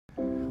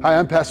Hi,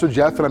 I'm Pastor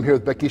Jeff, and I'm here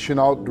with Becky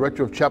Chenault,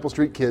 Director of Chapel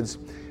Street Kids,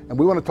 and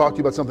we want to talk to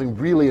you about something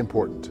really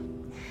important.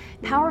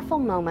 Powerful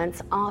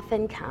moments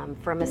often come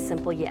from a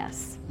simple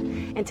yes.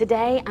 And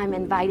today I'm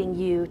inviting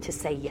you to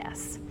say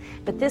yes.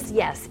 But this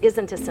yes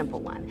isn't a simple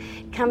one.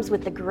 It comes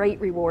with the great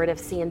reward of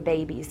seeing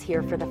babies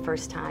here for the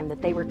first time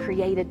that they were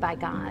created by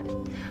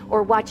God.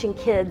 Or watching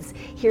kids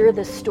hear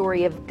the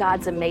story of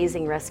God's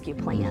amazing rescue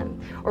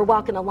plan. Or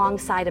walking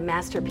alongside a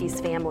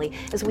Masterpiece family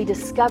as we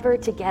discover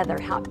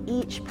together how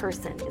each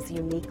person is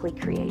uniquely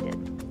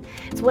created.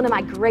 It's one of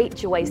my great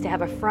joys to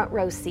have a front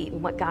row seat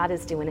in what God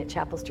is doing at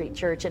Chapel Street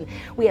Church. And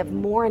we have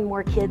more and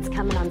more kids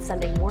coming on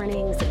Sunday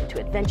mornings and to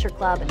Adventure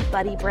Club and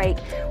Buddy Break.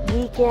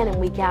 Week in and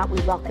week out, we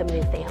welcome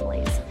new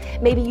families.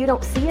 Maybe you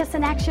don't see us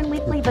in action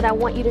weekly, but I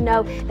want you to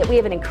know that we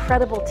have an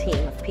incredible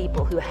team of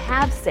people who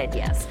have said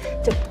yes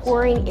to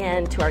pouring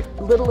into our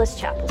littlest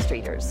Chapel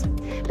Streeters.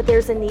 But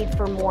there's a need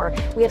for more.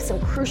 We have some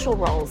crucial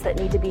roles that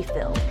need to be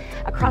filled.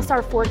 Across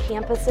our 4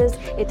 campuses,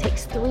 it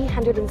takes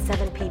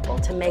 307 people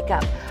to make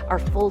up our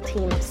full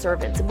team of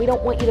servants. And we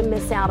don't want you to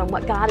miss out on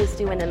what God is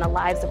doing in the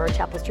lives of our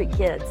Chapel Street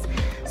kids.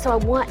 So I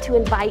want to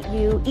invite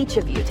you, each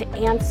of you, to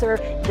answer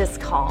this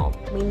call.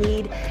 We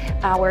need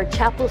our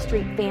Chapel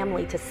Street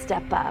family to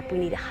step up. We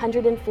need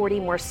 140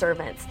 more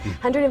servants,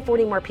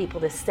 140 more people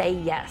to say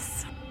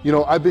yes. You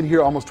know, I've been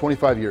here almost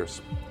 25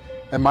 years,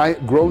 and my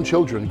grown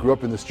children grew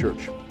up in this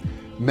church.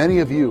 Many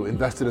of you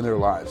invested in their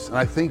lives, and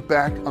I think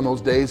back on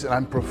those days, and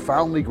I'm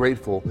profoundly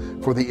grateful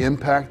for the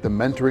impact, the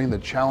mentoring, the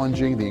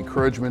challenging, the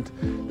encouragement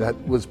that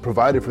was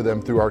provided for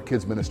them through our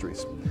kids'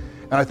 ministries.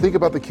 And I think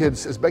about the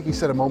kids, as Becky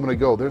said a moment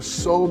ago, there's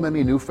so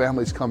many new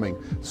families coming,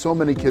 so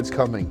many kids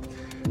coming.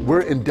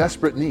 We're in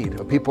desperate need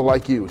of people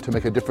like you to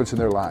make a difference in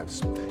their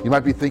lives. You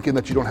might be thinking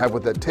that you don't have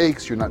what that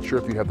takes, you're not sure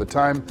if you have the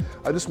time.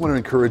 I just want to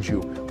encourage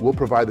you. We'll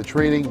provide the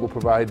training, we'll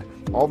provide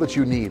all that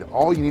you need.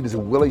 All you need is a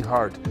willing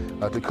heart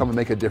to come and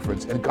make a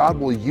difference. And God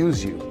will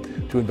use you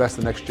to invest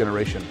in the next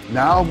generation.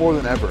 Now more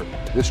than ever,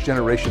 this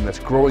generation that's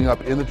growing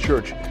up in the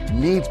church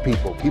needs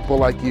people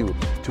like you,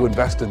 to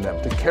invest in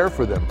them, to care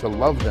for them, to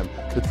love them,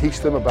 to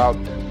teach them about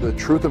the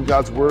truth of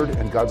God's word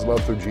and God's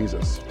love through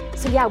Jesus.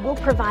 So yeah, we'll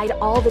provide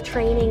all the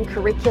training,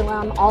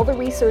 curriculum, all the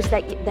resources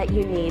that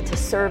you need to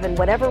serve in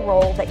whatever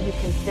role that you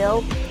can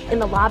fill. In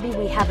the lobby,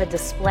 we have a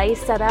display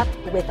set up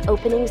with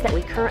openings that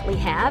we currently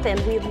have, and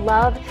we'd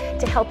love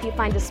to help you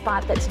find a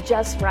spot that's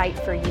just right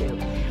for you.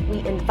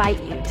 We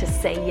invite you to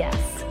say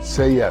yes.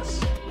 Say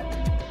yes.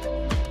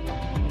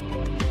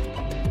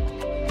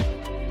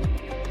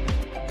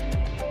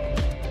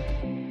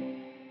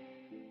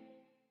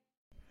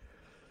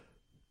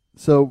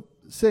 So,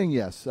 saying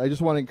yes, I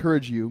just want to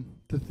encourage you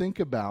to think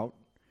about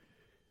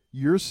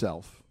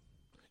yourself.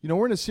 You know,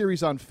 we're in a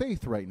series on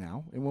faith right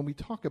now, and when we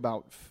talk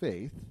about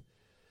faith,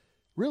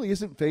 really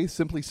isn't faith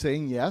simply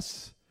saying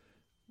yes?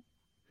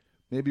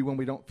 Maybe when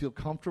we don't feel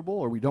comfortable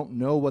or we don't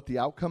know what the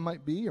outcome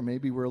might be, or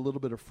maybe we're a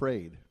little bit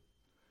afraid.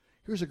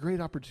 Here's a great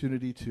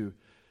opportunity to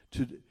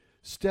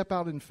step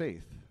out in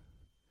faith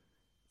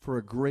for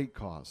a great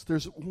cause.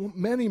 There's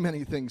many,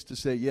 many things to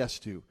say yes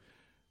to.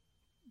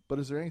 But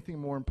is there anything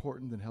more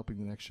important than helping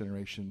the next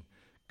generation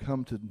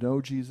come to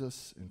know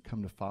Jesus and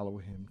come to follow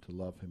him, to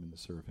love him, and to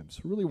serve him?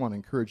 So I really want to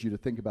encourage you to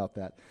think about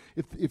that.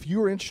 If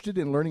you are interested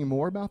in learning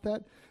more about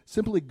that,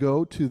 simply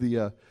go to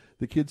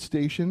the kids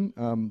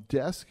station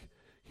desk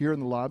here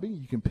in the lobby.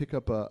 You can pick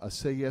up a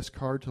Say Yes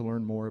card to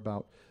learn more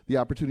about the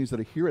opportunities that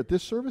are here at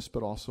this service,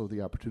 but also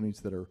the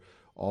opportunities that are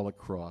all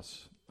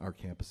across our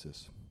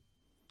campuses.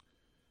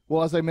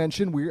 Well, as I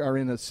mentioned, we are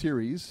in a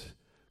series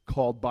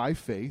called By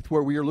Faith,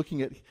 where we are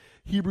looking at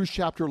Hebrews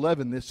chapter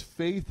 11, this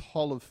faith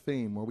hall of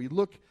fame, where we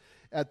look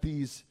at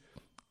these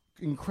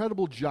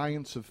incredible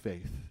giants of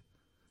faith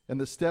and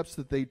the steps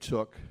that they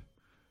took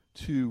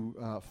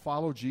to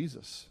follow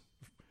Jesus,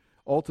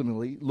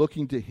 ultimately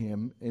looking to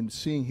him and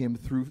seeing him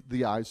through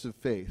the eyes of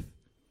faith.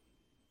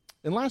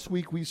 And last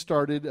week we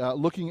started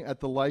looking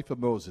at the life of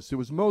Moses. It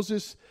was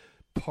Moses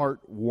part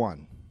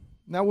 1.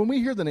 Now, when we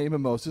hear the name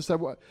of Moses, I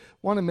want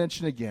to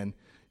mention again,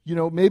 you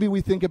know, maybe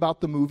we think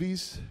about the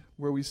movies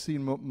where we've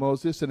seen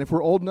Moses, and if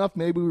we're old enough,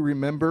 maybe we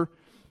remember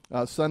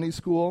Sunday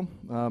school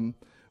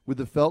with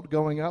the felt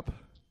going up.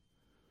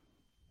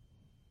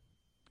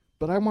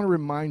 But I want to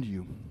remind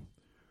you,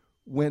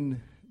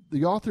 when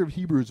the author of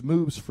Hebrews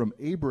moves from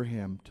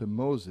Abraham to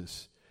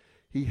Moses,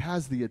 he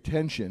has the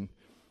attention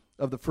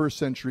of the first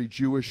century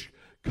Jewish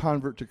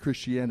convert to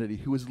Christianity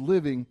who was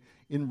living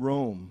in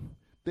Rome,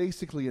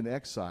 basically in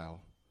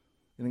exile,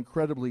 an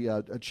incredibly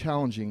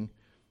challenging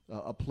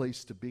a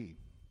place to be.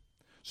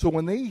 So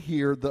when they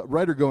hear the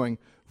writer going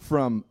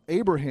from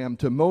Abraham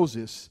to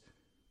Moses,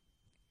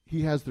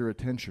 he has their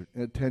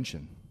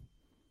attention.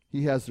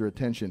 He has their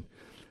attention.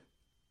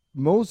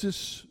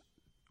 Moses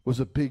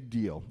was a big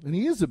deal, and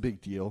he is a big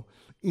deal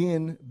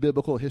in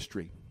biblical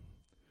history.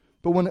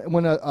 But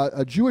when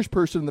a Jewish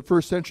person in the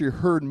first century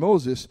heard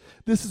Moses,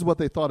 this is what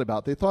they thought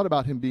about. They thought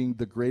about him being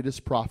the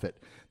greatest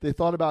prophet. They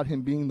thought about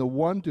him being the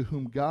one to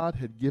whom God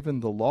had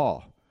given the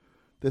law.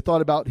 They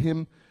thought about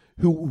him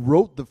who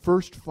wrote the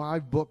first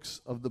 5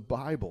 books of the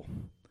Bible.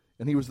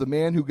 And he was the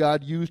man who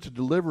God used to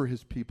deliver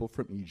his people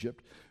from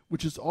Egypt,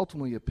 which is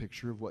ultimately a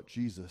picture of what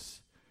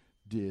Jesus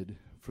did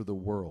for the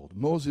world.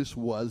 Moses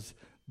was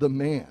the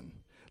man.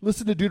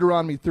 Listen to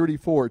Deuteronomy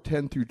 34,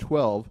 10 through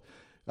 12,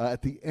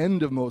 at the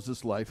end of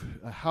Moses' life,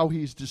 how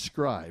he's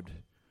described.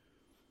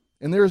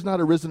 And there has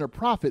not arisen a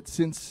prophet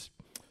since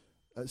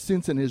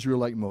an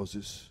Israelite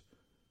Moses,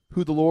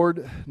 who the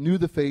Lord knew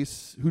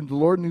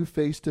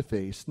face to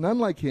face, none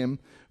like him,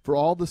 for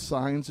all the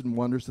signs and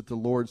wonders that the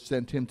Lord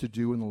sent him to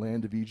do in the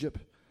land of Egypt,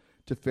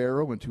 to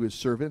Pharaoh and to his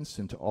servants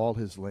and to all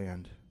his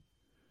land.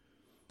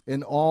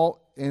 And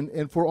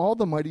for all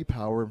the mighty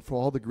power and for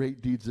all the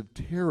great deeds of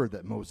terror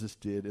that Moses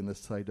did in the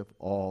sight of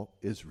all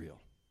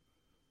Israel.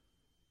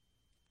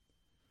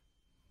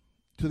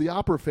 To the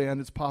opera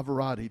fan, it's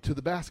Pavarotti. To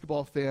the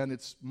basketball fan,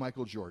 it's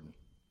Michael Jordan.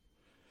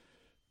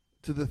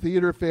 To the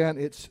theater fan,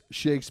 it's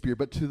Shakespeare.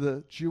 But to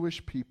the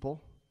Jewish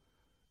people,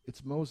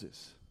 it's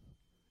Moses.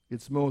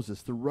 It's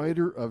Moses. The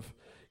writer of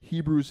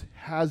Hebrews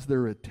has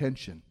their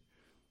attention.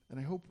 And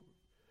I hope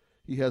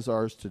he has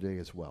ours today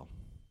as well.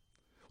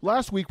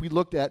 Last week we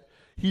looked at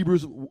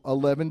Hebrews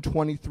 11,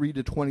 23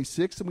 to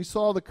 26, and we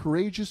saw the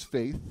courageous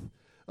faith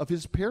of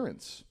his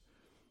parents.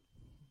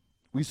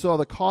 We saw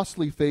the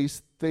costly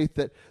faith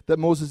that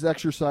Moses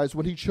exercised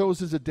when he chose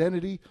his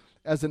identity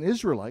as an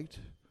Israelite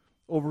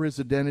over his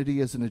identity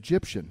as an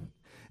Egyptian.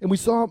 And we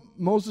saw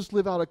Moses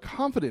live out a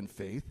confident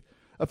faith,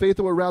 a faith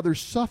that would rather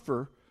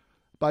suffer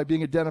by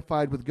being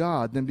identified with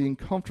God than being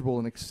comfortable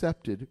and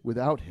accepted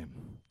without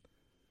him.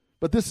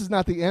 But this is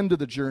not the end of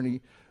the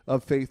journey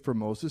of faith for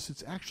Moses.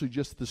 It's actually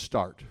just the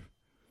start.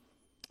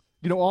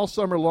 You know, all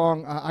summer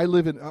long, I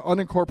live in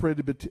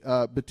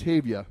unincorporated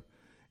Batavia,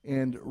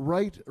 and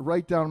right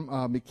down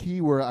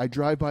McKee, where I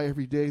drive by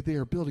every day, they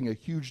are building a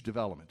huge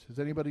development. Has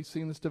anybody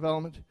seen this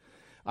development?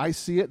 I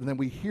see it, and then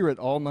we hear it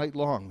all night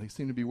long. They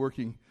seem to be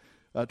working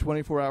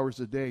 24 hours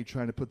a day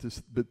trying to put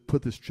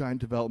this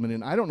giant development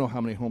in. I don't know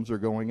how many homes are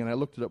going, and I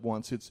looked it up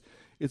once. It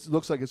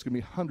looks like it's going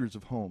to be hundreds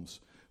of homes.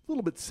 A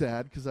little bit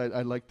sad because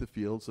I like the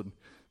fields, and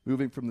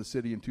moving from the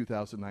city in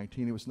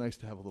 2019, it was nice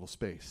to have a little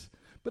space.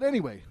 But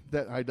anyway,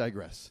 I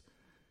digress.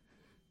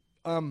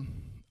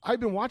 I've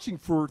been watching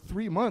for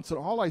 3 months, and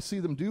all I see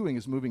them doing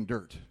is moving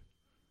dirt.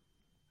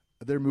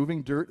 They're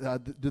moving dirt.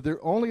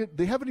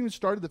 They haven't even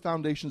started the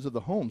foundations of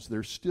the homes.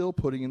 They're still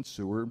putting in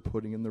sewer and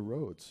putting in the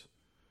roads.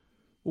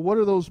 Well, what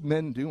are those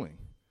men doing?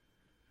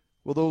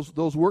 Well,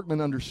 those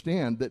workmen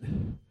understand that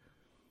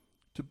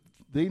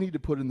they need to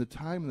put in the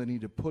time, and they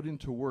need to put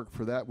into work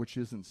for that which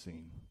isn't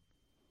seen,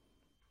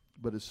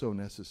 but is so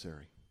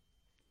necessary.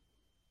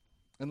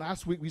 And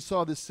last week we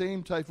saw this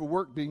same type of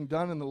work being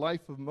done in the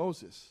life of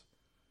Moses.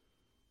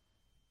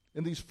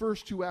 In these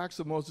first two acts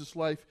of Moses'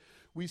 life,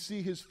 we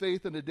see his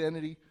faith and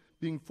identity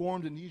being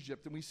formed in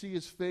Egypt, and we see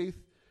his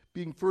faith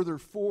being further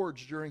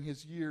forged during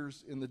his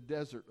years in the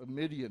desert of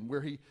Midian,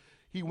 where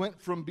he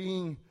went from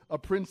being a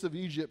prince of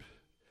Egypt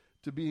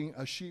to being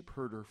a sheep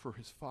herder for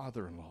his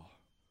father-in-law,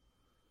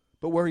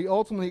 but where he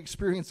ultimately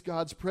experienced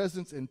God's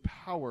presence and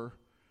power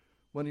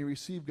when he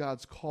received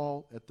God's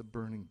call at the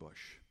burning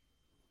bush.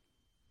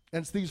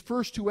 And it's these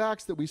first two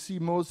acts that we see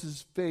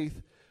Moses'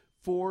 faith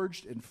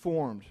forged and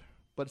formed.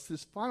 But it's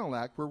this final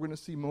act where we're going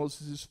to see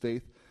Moses'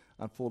 faith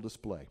on full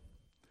display.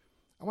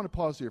 I want to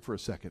pause here for a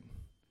second.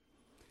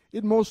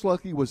 It most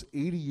likely was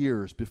 80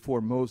 years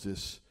before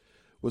Moses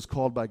was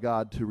called by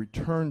God to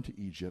return to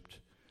Egypt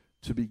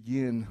to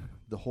begin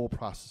the whole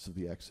process of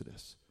the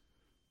Exodus.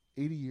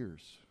 80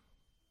 years.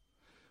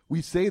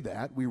 We say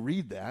that, we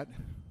read that,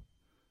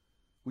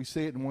 we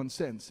say it in one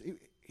sentence.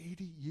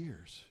 80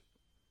 years.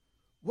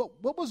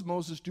 What was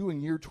Moses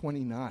doing year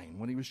 29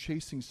 when he was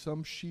chasing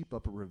some sheep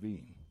up a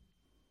ravine?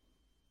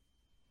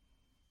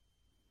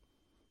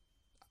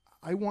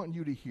 I want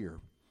you to hear,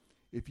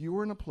 if you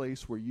are in a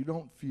place where you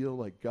don't feel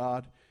like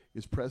God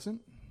is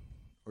present,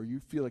 or you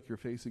feel like you're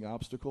facing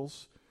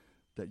obstacles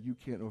that you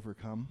can't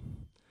overcome,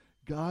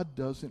 God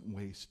doesn't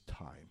waste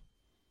time.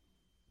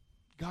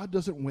 God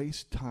doesn't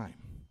waste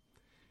time.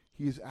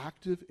 He is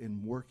active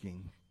and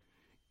working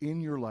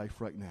in your life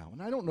right now.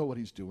 And I don't know what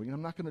he's doing, and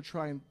I'm not going to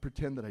try and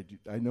pretend that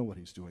I know what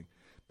he's doing,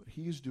 but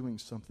he is doing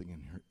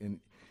something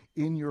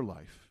in your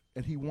life,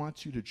 and he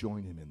wants you to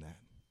join him in that.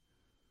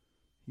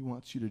 He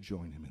wants you to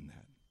join him in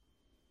that.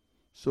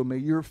 So may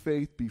your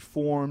faith be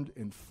formed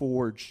and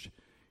forged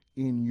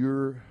in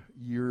your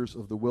years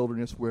of the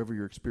wilderness, wherever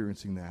you're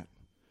experiencing that.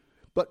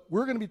 But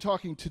we're going to be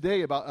talking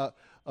today about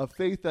a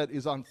faith that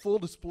is on full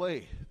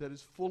display, that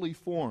is fully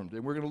formed.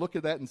 And we're going to look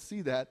at that and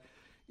see that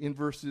in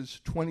verses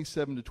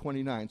 27 to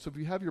 29. So if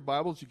you have your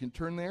Bibles, you can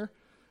turn there.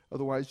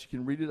 Otherwise, you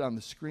can read it on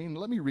the screen.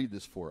 Let me read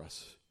this for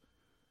us.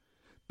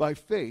 By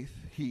faith,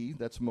 he,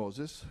 that's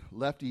Moses,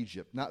 left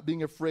Egypt, not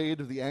being afraid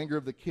of the anger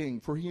of the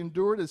king, for he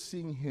endured as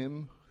seeing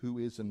him who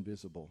is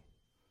invisible.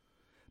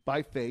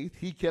 By faith,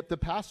 he kept the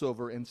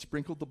Passover and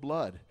sprinkled the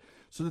blood,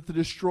 so that the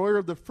destroyer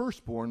of the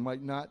firstborn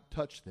might not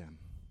touch them.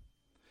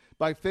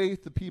 By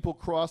faith, the people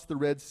crossed the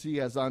Red Sea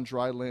as on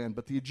dry land,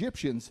 but the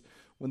Egyptians,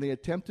 when they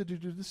attempted to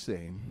do the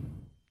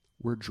same,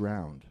 were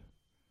drowned.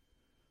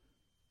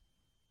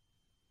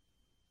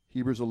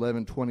 Hebrews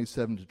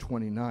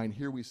 11:27-29.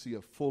 Here we see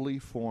a fully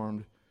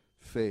formed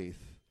faith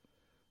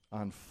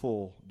on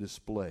full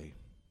display.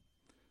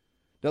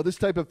 Now, this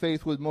type of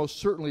faith would most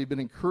certainly have been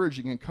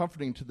encouraging and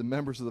comforting to the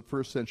members of the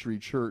first century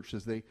church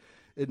as they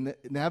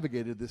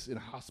navigated this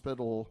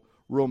inhospitable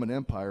Roman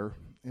Empire,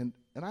 and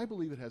I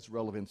believe it has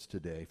relevance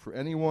today for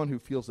anyone who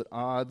feels at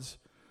odds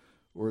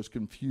or is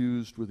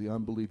confused with the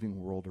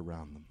unbelieving world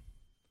around them.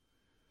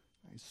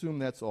 I assume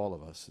that's all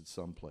of us at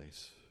some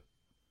place.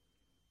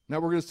 Now,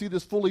 we're going to see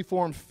this fully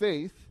formed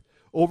faith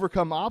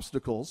overcome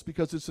obstacles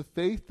because it's a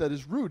faith that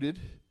is rooted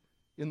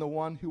in the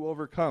one who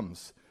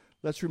overcomes.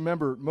 Let's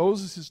remember,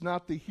 Moses is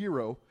not the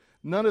hero.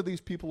 None of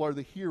these people are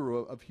the hero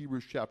of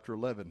Hebrews chapter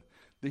 11.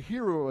 The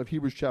hero of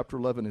Hebrews chapter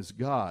 11 is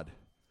God.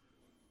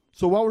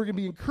 So while we're going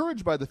to be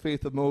encouraged by the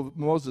faith of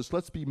Moses,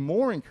 let's be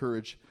more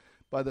encouraged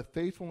by the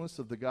faithfulness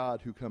of the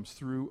God who comes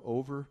through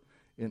over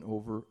and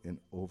over and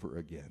over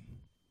again.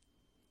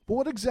 But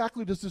what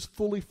exactly does this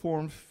fully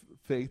formed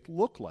faith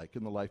look like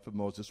in the life of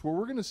Moses? Well,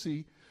 we're going to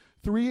see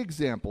 3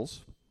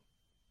 examples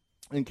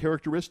and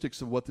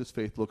characteristics of what this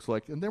faith looks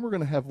like, and then we're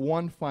going to have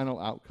one final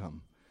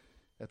outcome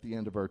at the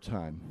end of our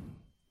time.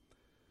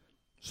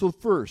 So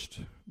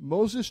first,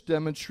 Moses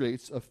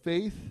demonstrates a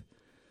faith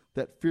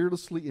that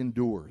fearlessly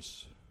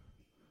endures.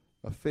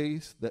 A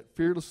faith that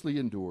fearlessly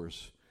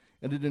endures,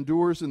 and it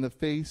endures in the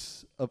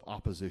face of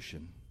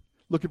opposition.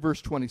 Look at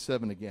verse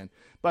 27 again.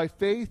 By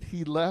faith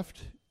he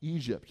left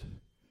Egypt,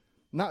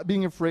 not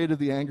being afraid of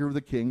the anger of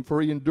the king,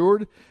 for he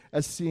endured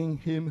as seeing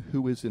him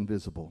who is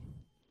invisible.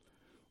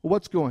 Well,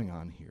 what's going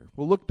on here?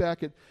 Well, look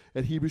back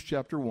at Hebrews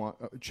chapter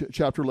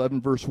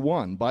 11, verse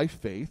 1. By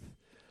faith,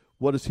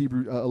 what does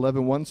Hebrews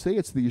 11:1 say?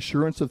 It's the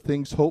assurance of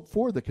things hoped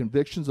for, the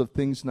convictions of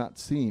things not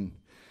seen.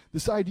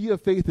 This idea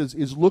of faith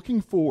is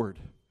looking forward,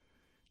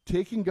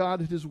 taking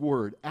God at his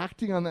word,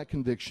 acting on that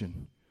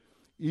conviction,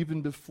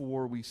 even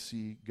before we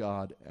see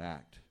God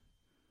act.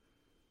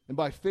 And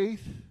by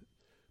faith,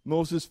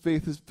 Moses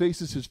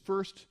faces his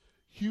first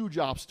huge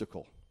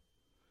obstacle.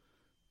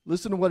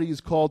 Listen to what he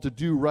is called to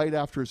do right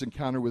after his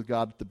encounter with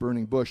God at the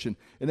burning bush in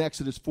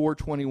Exodus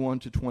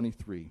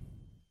 4:21-23.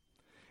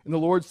 And the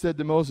Lord said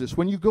to Moses,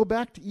 when you go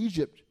back to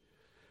Egypt,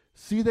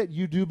 see that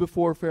you do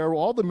before Pharaoh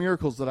all the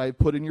miracles that I have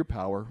put in your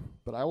power,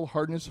 but I will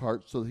harden his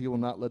heart so that he will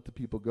not let the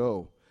people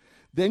go.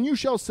 Then you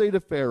shall say to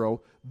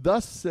Pharaoh,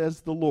 thus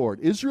says the Lord,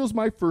 Israel is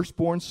my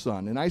firstborn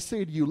son, and I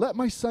say to you, let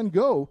my son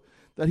go,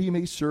 that he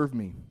may serve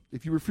me.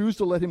 If you refuse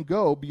to let him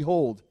go,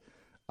 behold,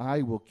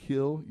 I will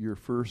kill your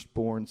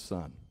firstborn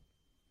son.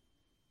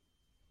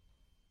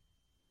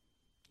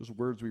 Those are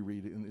words we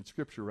read in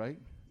Scripture, right?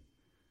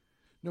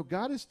 No,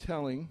 God is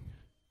telling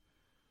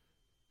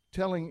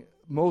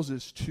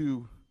Moses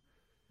to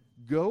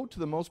go to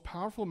the most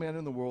powerful man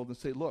in the world and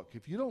say, look,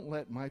 if you don't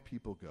let my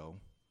people go,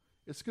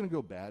 it's going to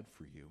go bad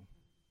for you.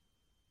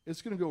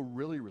 It's going to go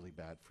really, really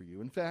bad for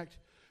you. In fact,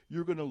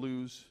 you're going to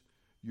lose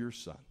your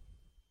son.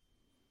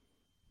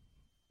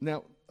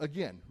 Now,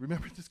 again,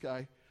 remember this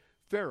guy,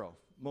 Pharaoh,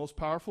 most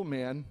powerful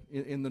man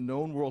in the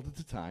known world at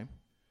the time.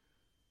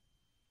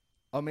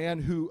 A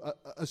man who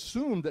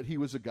assumed that he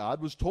was a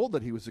god, was told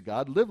that he was a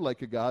god, lived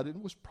like a god,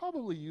 and was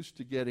probably used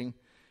to getting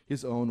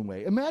his own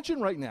way. Imagine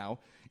right now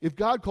if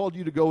God called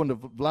you to go into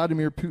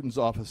Vladimir Putin's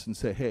office and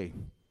say, hey,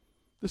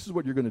 this is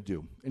what you're going to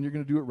do, and you're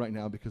going to do it right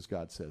now because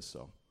God says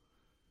so.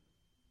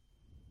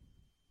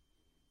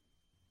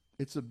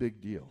 It's a big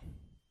deal.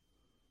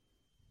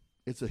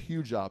 It's a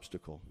huge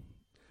obstacle.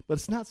 But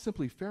it's not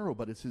simply Pharaoh,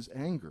 but it's his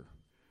anger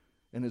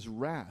and his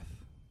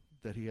wrath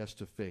that he has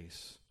to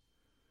face.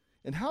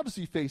 And how does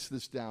he face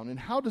this down? And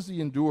how does he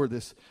endure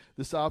this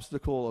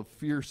obstacle of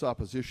fierce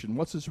opposition?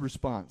 What's his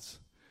response?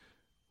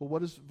 Well,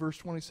 what does verse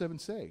 27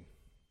 say?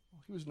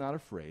 Well, he was not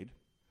afraid,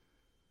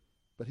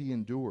 but he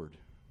endured.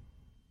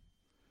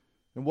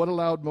 And what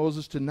allowed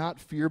Moses to not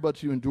fear, but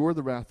to endure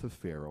the wrath of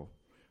Pharaoh?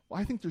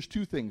 Well, I think there's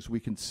 2 things we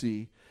can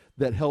see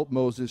that help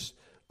Moses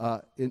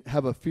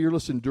have a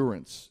fearless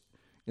endurance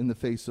in the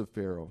face of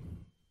Pharaoh.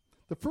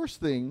 The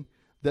first thing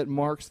that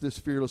marks this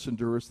fearless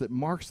endurance, that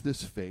marks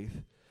this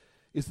faith,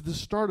 is at the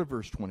start of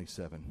verse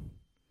 27.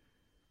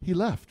 He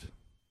left.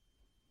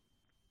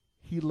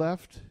 He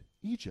left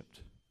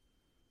Egypt.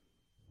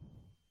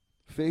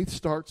 Faith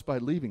starts by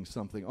leaving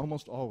something,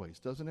 almost always,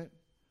 doesn't it?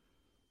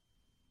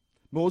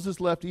 Moses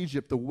left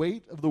Egypt. The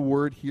weight of the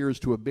word here is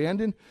to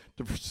abandon,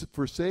 to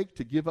forsake,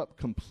 to give up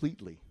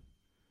completely.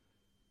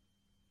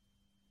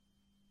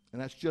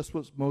 And that's just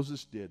what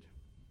Moses did.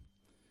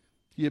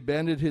 He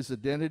abandoned his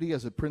identity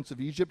as a prince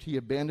of Egypt. He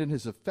abandoned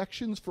his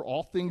affections for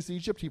all things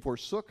Egypt. He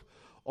forsook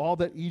all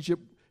that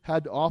Egypt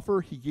had to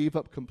offer. He gave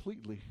up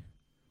completely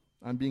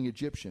on being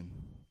Egyptian.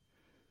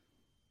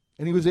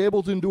 And he was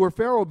able to endure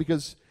Pharaoh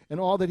because, and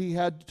all that he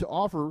had to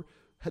offer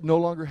no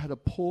longer had a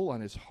pull on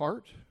his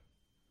heart.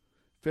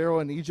 Pharaoh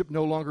in Egypt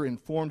no longer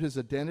informed his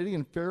identity,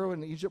 and Pharaoh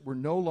in Egypt were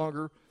no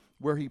longer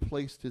where he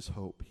placed his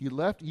hope. He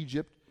left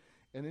Egypt,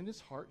 and in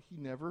his heart he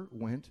never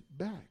went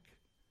back.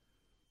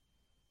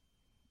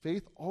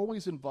 Faith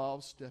always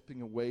involves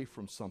stepping away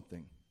from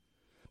something,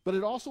 but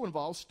it also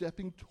involves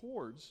stepping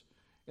towards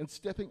and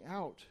stepping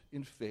out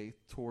in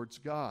faith towards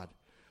God.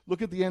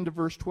 Look at the end of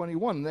verse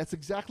 21. And that's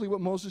exactly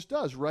what Moses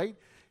does, right?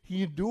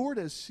 He endured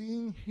as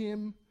seeing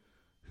him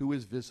who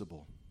is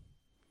visible.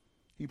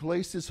 He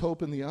placed his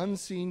hope in the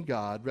unseen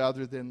God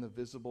rather than the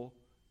visible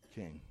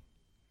king.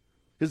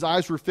 His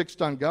eyes were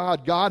fixed on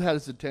God. God had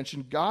his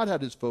attention. God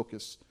had his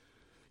focus.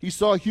 He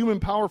saw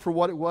human power for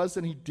what it was,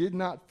 and he did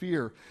not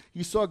fear.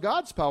 He saw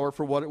God's power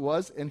for what it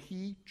was, and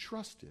he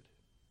trusted.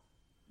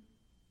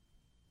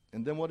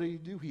 And then what did he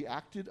do? He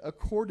acted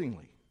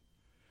accordingly.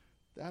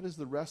 That is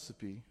the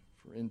recipe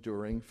for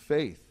enduring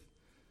faith.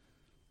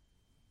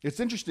 It's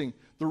interesting.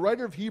 The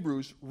writer of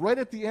Hebrews, right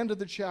at the end of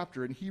the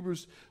chapter, in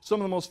Hebrews,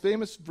 some of the most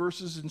famous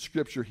verses in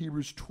Scripture,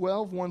 Hebrews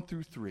 12, 1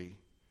 through 3,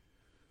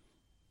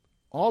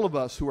 all of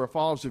us who are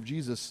followers of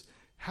Jesus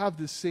have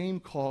this same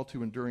call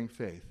to enduring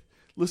faith.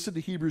 Listen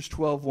to Hebrews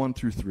 12, 1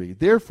 through 3.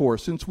 Therefore,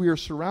 since we are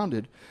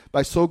surrounded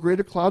by so great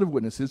a cloud of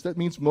witnesses, that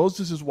means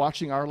Moses is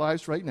watching our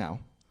lives right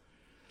now,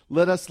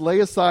 let us lay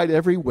aside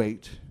every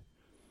weight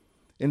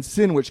and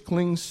sin which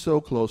clings so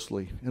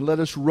closely, and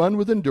let us run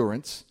with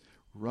endurance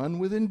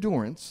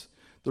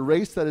the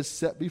race that is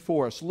set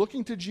before us,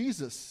 looking to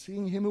Jesus,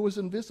 seeing him who is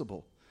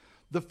invisible,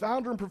 the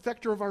founder and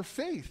perfecter of our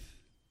faith,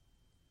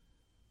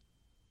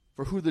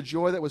 for who the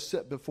joy that was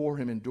set before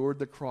him endured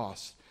the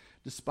cross,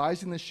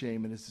 despising the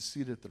shame, and is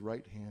seated at the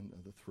right hand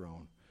of the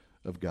throne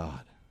of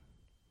God.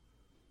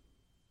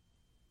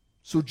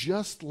 So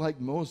just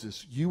like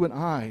Moses, you and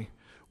I,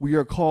 we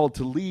are called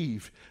to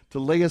leave, to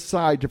lay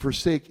aside, to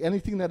forsake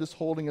anything that is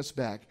holding us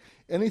back,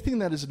 anything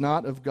that is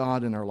not of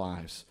God in our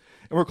lives.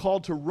 And we're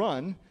called to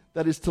run,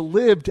 that is to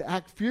live, to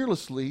act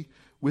fearlessly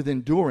with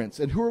endurance.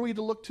 And who are we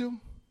to look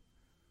to?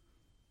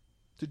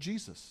 To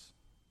Jesus.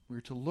 We're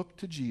to look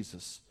to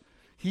Jesus.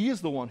 He is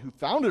the one who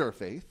founded our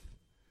faith,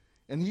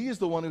 and he is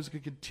the one who's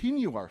going to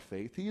continue our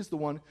faith. He is the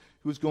one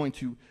who is going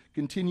to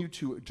continue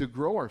to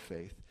grow our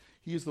faith.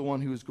 He is the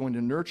one who is going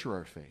to nurture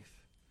our faith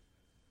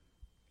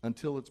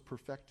until it's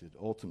perfected,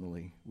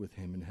 ultimately, with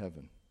him in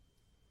heaven.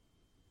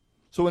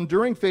 So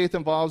enduring faith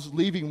involves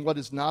leaving what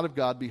is not of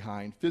God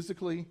behind,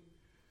 physically,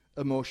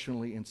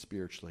 emotionally, and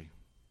spiritually.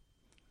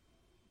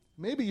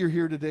 Maybe you're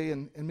here today,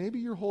 and maybe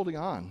you're holding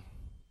on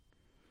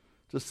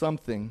to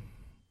something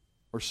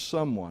or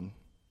someone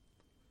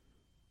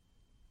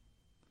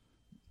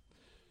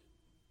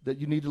that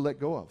you need to let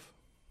go of,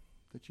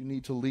 that you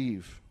need to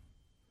leave,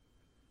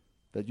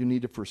 that you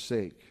need to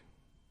forsake.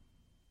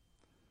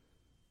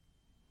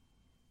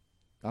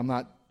 I'm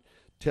not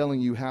telling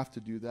you have to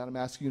do that. I'm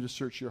asking you to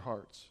search your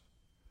hearts.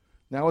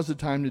 Now is the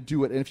time to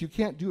do it. And if you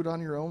can't do it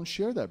on your own,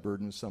 share that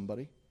burden with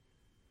somebody.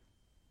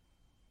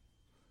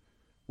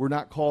 We're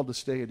not called to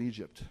stay in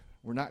Egypt.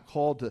 We're not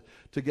called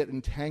to get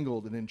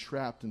entangled and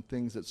entrapped in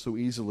things that so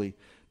easily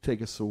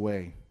take us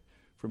away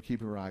from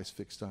keeping our eyes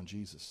fixed on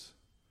Jesus.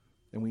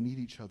 And we need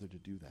each other to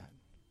do that.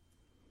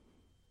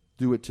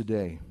 Do it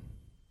today.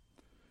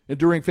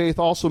 Enduring faith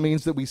also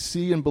means that we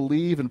see and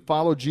believe and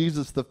follow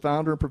Jesus, the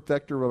founder and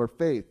perfecter of our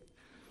faith.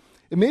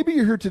 And maybe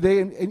you're here today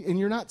and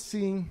you're not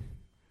seeing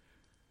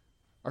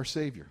our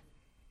Savior.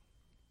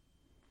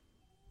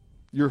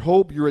 Your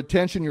hope, your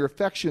attention, your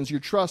affections, your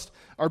trust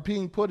are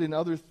being put in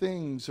other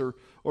things or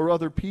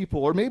other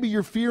people. Or maybe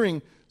you're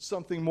fearing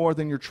something more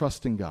than you're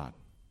trusting God.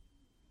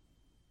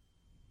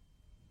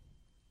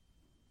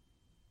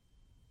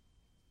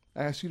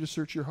 I ask you to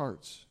search your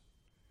hearts.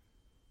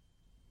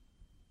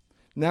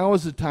 Now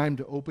is the time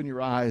to open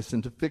your eyes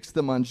and to fix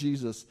them on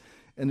Jesus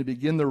and to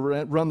begin to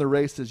run the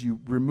race as you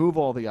remove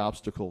all the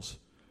obstacles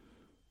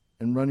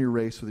and run your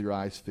race with your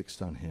eyes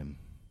fixed on him.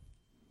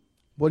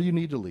 What do you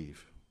need to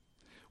leave?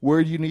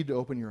 Where do you need to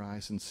open your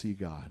eyes and see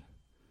God?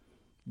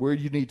 Where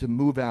do you need to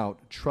move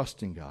out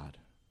trusting God?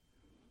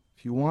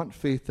 If you want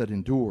faith that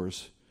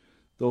endures,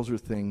 those are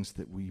things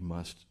that we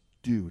must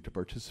do to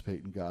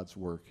participate in God's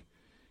work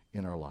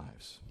in our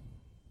lives.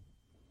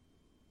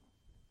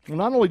 And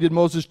not only did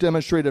Moses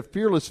demonstrate a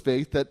fearless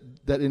faith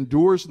that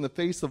endures in the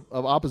face of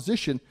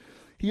opposition,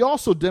 he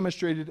also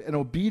demonstrated an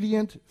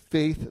obedient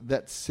faith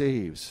that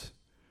saves.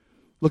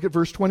 Look at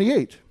verse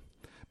 28.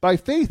 By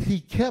faith he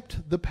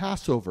kept the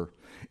Passover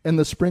and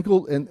the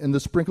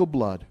sprinkled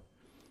blood,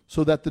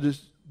 so that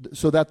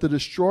the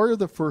destroyer of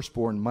the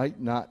firstborn might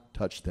not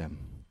touch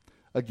them.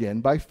 Again,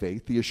 by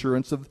faith, the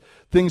assurance of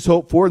things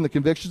hoped for and the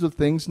convictions of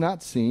things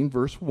not seen.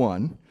 Verse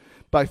 1.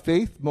 By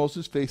faith,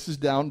 Moses faces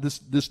down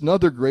this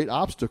another great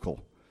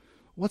obstacle.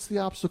 What's the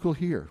obstacle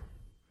here?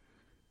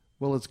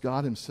 Well, it's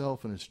God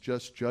himself and his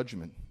just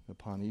judgment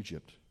upon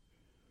Egypt.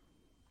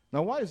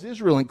 Now, why is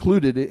Israel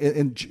included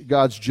in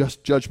God's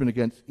just judgment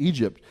against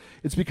Egypt?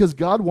 It's because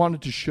God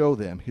wanted to show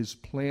them his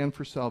plan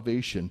for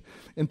salvation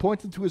and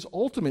pointed to his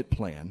ultimate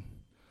plan,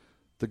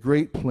 the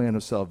great plan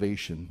of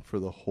salvation for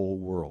the whole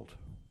world.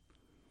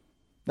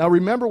 Now,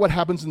 remember what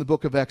happens in the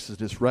book of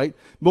Exodus, right?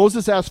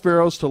 Moses asked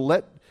Pharaoh to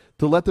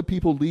let the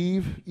people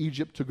leave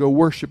Egypt to go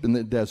worship in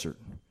the desert.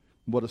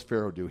 What does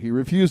Pharaoh do? He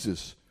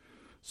refuses.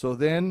 So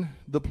then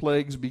the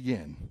plagues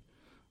begin.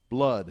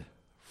 Blood,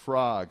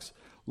 frogs,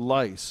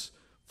 lice,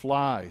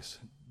 flies,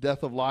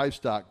 death of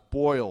livestock,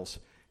 boils,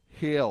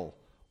 hail,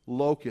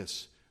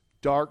 locusts,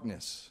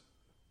 darkness,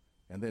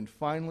 and then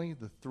finally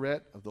the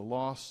threat of the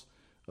loss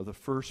of the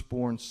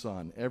firstborn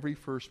son. Every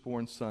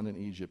firstborn son in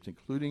Egypt,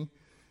 including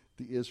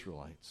the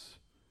Israelites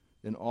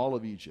in all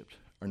of Egypt,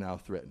 are now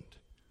threatened.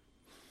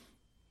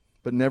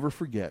 But never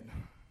forget,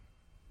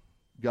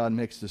 God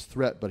makes this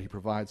threat, but he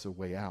provides a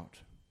way out.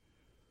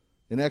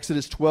 In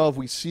Exodus 12,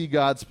 we see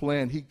God's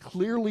plan. He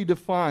clearly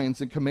defines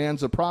and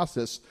commands a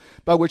process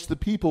by which the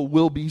people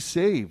will be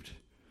saved.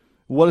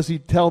 What does he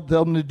tell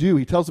them to do?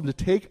 He tells them to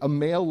take a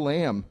male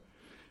lamb,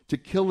 to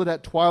kill it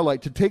at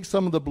twilight, to take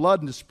some of the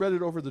blood and to spread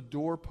it over the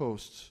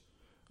doorposts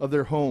of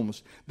their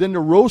homes, then to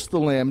roast the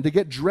lamb, to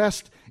get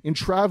dressed in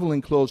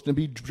traveling clothes, and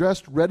be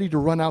dressed ready to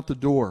run out the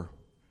door.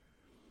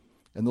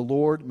 And the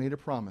Lord made a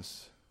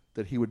promise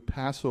that he would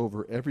pass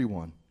over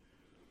everyone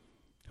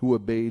who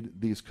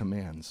obeyed these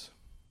commands.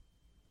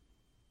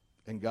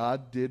 And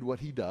God did what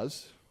he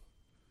does.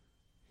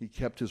 He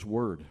kept his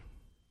word.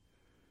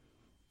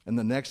 And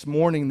the next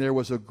morning there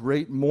was a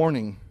great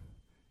mourning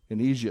in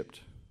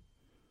Egypt,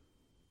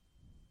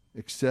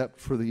 except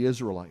for the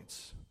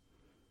Israelites,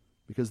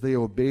 because they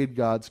obeyed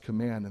God's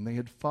command and they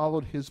had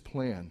followed his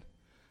plan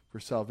for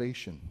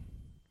salvation.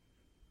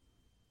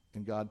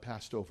 And God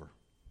passed over.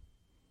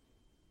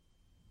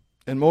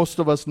 And most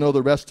of us know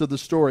the rest of the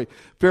story.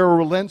 Pharaoh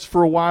relents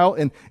for a while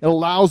and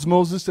allows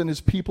Moses and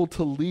his people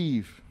to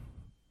leave.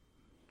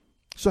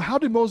 So how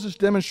did Moses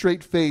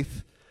demonstrate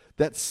faith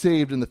that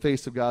saved in the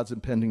face of God's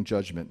impending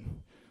judgment?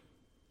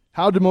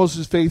 How did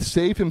Moses' faith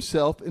save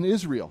himself in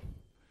Israel?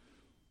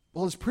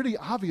 Well, it's pretty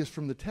obvious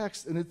from the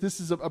text, and this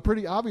is a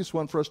pretty obvious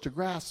one for us to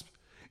grasp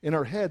in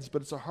our heads,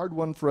 but it's a hard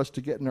one for us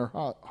to get in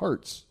our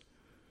hearts.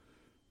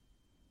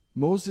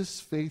 Moses'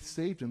 faith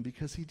saved him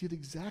because he did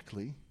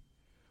exactly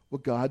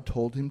what God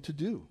told him to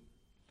do.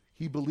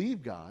 He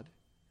believed God,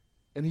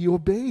 and he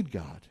obeyed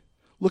God.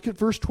 Look at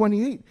verse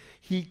 28.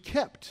 He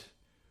kept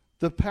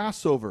the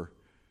Passover.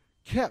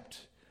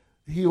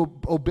 He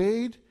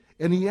obeyed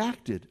and he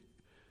acted.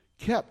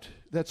 Kept.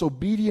 That's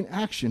obedient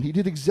action. He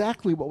did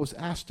exactly what was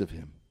asked of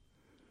him.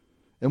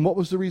 And what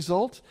was the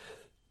result?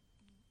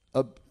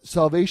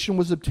 Salvation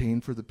was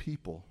obtained for the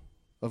people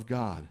of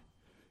God,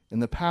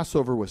 and the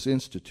Passover was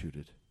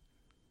instituted.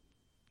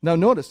 Now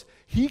notice,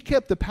 he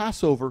kept the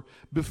Passover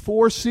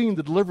before seeing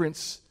the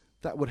deliverance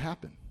that would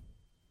happen.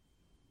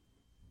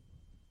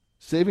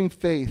 Saving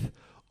faith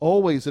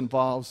always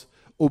involves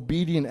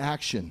obedient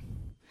action,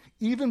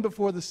 even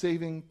before the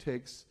saving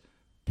takes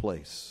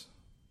place.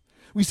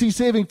 We see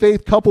saving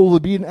faith coupled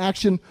with obedient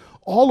action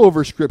all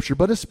over Scripture,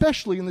 but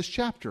especially in this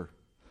chapter.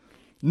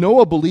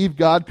 Noah believed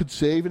God could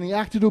save, and he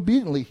acted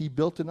obediently. He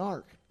built an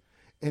ark,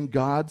 and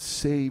God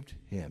saved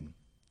him.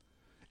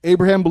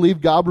 Abraham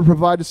believed God would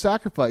provide a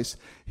sacrifice.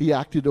 He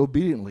acted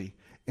obediently,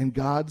 and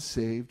God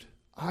saved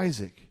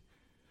Isaac.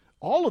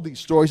 All of these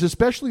stories,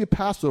 especially the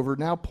Passover,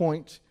 now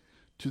point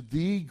to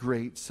the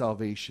great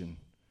salvation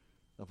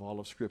of all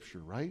of Scripture,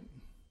 right?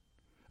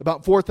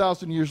 About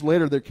 4,000 years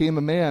later, there came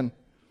a man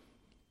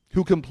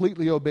who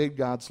completely obeyed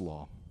God's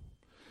law,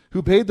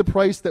 who paid the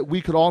price that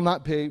we could all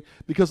not pay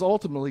because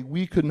ultimately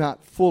we could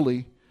not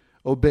fully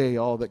obey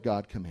all that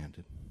God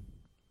commanded.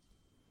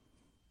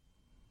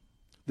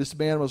 This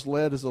man was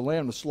led as a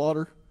lamb to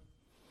slaughter,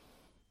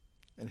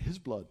 and his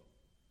blood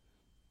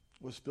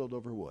was spilled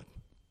over wood.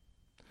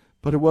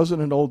 But it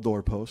wasn't an old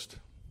doorpost.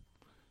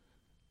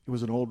 It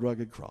was an old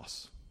rugged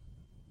cross.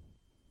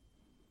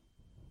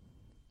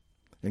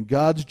 And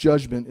God's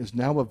judgment is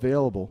now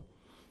available,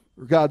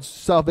 or God's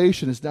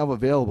salvation is now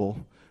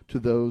available to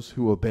those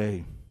who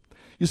obey.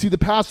 You see, the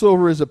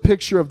Passover is a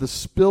picture of the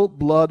spilt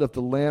blood of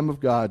the Lamb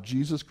of God,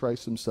 Jesus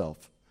Christ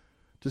himself,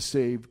 to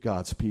save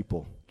God's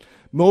people.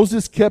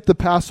 Moses kept the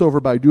Passover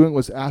by doing what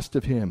was asked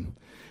of him.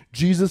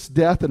 Jesus'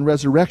 death and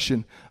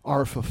resurrection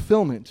are a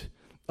fulfillment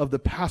of the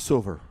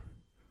Passover.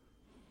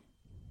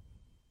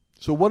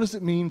 So what does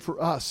it mean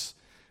for us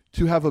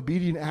to have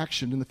obedient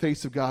action in the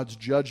face of God's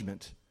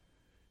judgment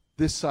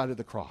this side of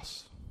the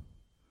cross?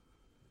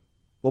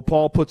 Well,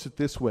 Paul puts it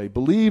this way: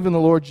 believe in the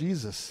Lord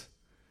Jesus,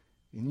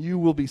 and you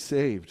will be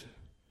saved.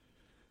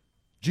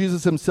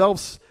 Jesus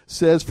himself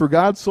says, "For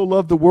God so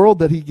loved the world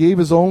that he gave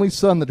his only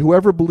Son, that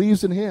whoever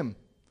believes in him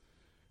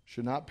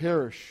should not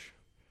perish,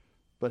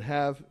 but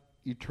have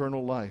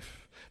eternal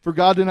life. For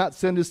God did not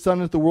send his Son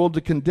into the world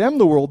to condemn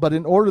the world, but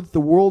in order that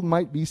the world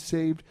might be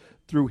saved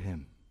through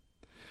him."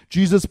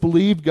 Jesus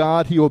believed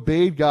God, he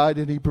obeyed God,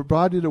 and he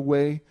provided a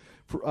way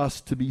for us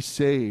to be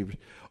saved.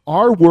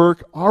 Our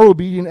work, our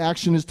obedient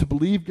action is to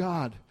believe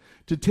God,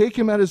 to take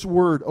him at his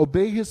word,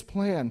 obey his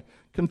plan,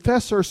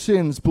 confess our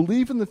sins,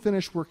 believe in the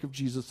finished work of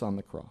Jesus on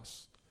the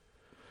cross,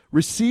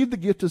 receive the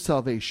gift of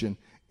salvation,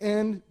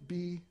 and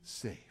be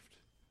saved.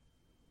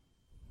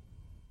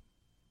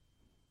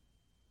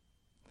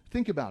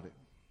 Think about it.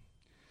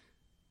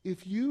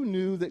 If you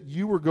knew that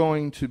you were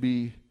going to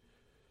be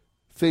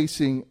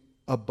facing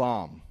a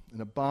bomb, and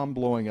a bomb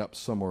blowing up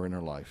somewhere in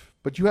your life,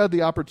 but you had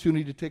the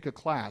opportunity to take a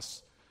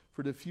class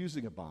for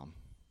defusing a bomb,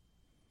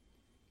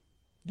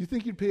 do you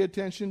think you'd pay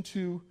attention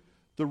to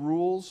the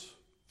rules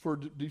for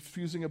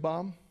defusing a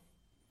bomb?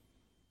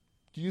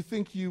 Do you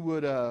think you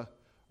would, or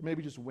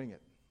maybe just wing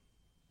it?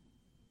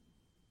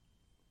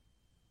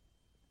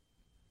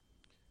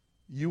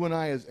 You and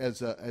I,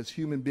 as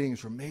human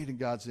beings, were made in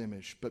God's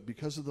image, but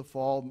because of the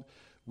fall,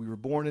 we were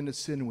born into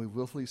sin, and we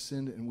willfully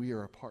sinned, and we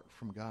are apart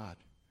from God.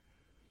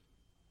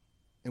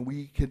 And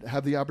we could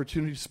have the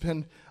opportunity to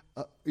spend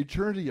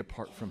eternity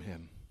apart from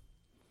Him.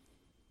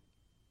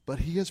 But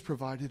He has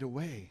provided a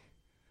way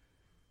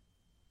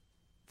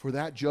for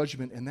that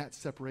judgment and that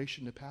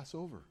separation to pass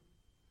over.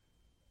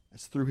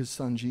 It's through His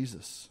Son,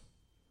 Jesus.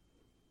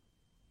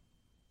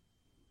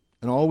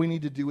 And all we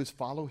need to do is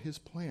follow His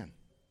plan.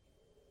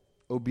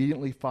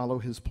 Obediently follow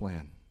His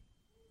plan.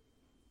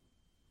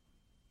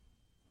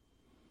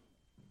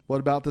 What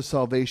about the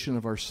salvation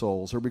of our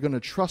souls? Are we going to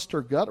trust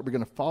our gut? Are we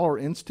going to follow our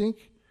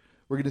instinct?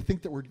 We're going to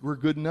think that we're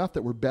good enough,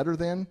 that we're better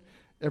than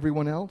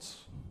everyone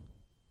else?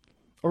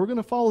 Or we're going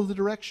to follow the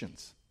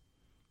directions?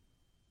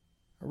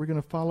 Are we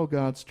going to follow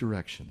God's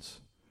directions?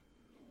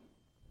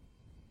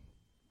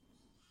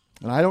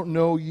 And I don't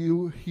know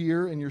you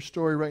here in your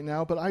story right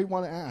now, but I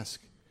want to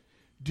ask,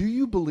 do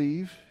you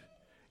believe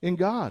in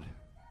God?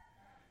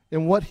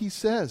 In what He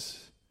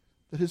says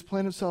that His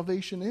plan of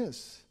salvation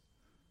is?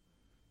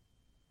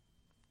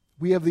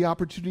 We have the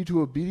opportunity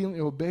to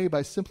obediently obey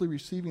by simply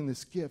receiving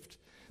this gift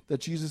that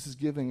Jesus is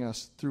giving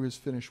us through His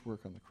finished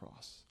work on the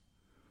cross.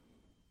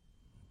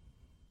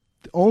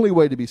 The only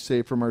way to be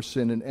saved from our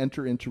sin and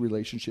enter into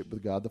relationship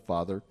with God the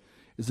Father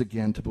is,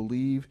 again, to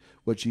believe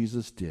what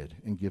Jesus did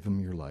and give Him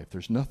your life.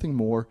 There's nothing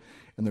more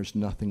and there's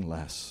nothing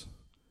less.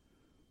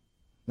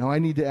 Now I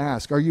need to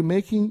ask, are you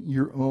making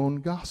your own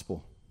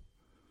gospel?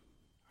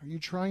 Are you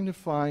trying to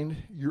find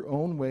your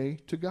own way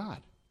to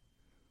God?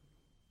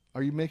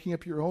 Are you making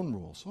up your own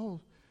rules? Oh,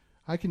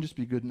 I can just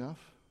be good enough.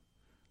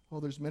 Oh,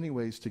 there's many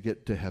ways to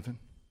get to heaven.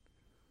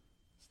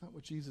 That's not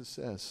what Jesus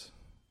says.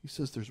 He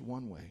says there's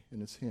one way,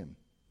 and it's Him.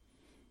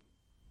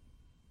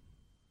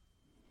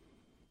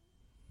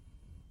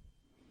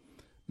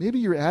 Maybe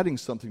you're adding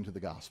something to the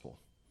gospel.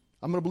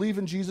 I'm going to believe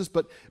in Jesus,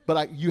 but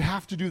you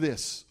have to do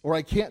this, or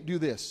I can't do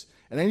this.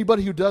 And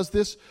anybody who does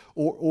this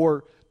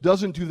or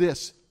doesn't do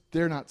this,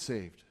 they're not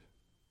saved.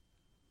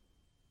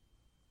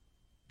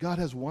 God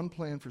has one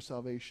plan for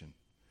salvation.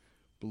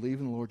 Believe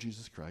in the Lord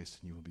Jesus Christ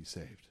and you will be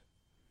saved.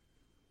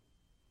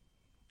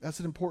 That's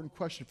an important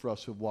question for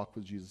us who have walked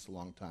with Jesus a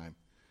long time,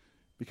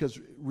 because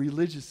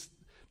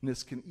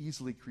religiousness can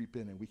easily creep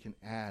in and we can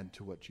add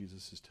to what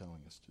Jesus is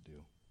telling us to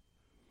do.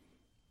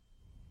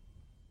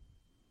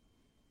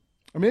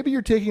 Or maybe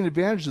you're taking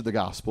advantage of the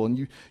gospel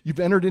and you've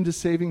entered into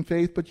saving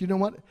faith, but you know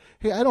what?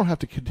 Hey, I don't have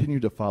to continue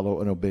to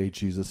follow and obey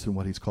Jesus and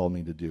what He's called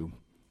me to do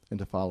and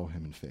to follow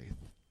Him in faith.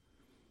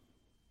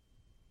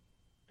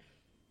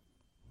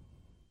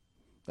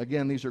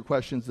 Again, these are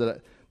questions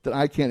that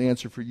I can't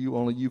answer for you.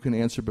 Only you can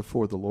answer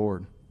before the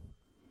Lord.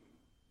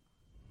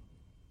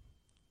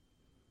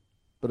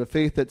 But a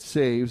faith that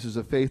saves is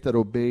a faith that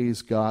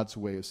obeys God's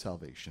way of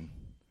salvation.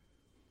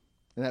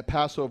 And at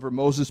Passover,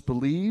 Moses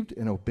believed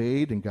and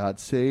obeyed, and God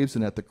saves.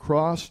 And at the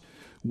cross,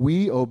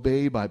 we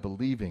obey by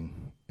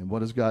believing. And what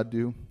does God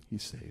do? He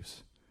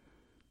saves.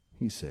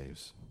 He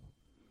saves.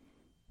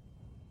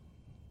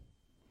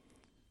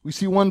 We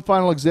see one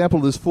final example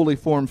of this fully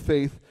formed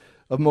faith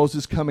of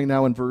Moses coming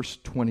now in verse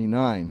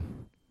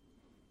 29.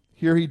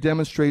 Here he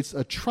demonstrates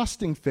a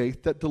trusting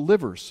faith that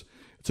delivers.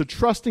 It's a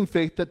trusting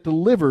faith that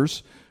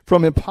delivers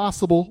from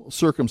impossible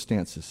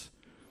circumstances.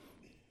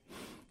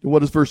 And what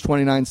does verse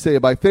 29 say?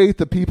 By faith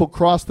the people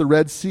crossed the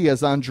Red Sea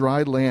as on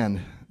dry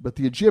land, but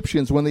the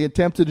Egyptians, when they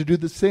attempted to do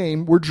the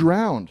same, were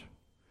drowned.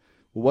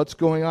 Well, what's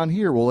going on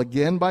here? Well,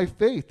 again, by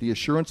faith, the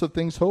assurance of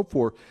things hoped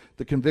for,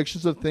 the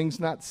convictions of things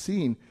not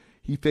seen,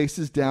 he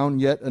faces down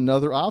yet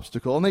another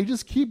obstacle, and they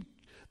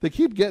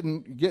keep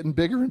getting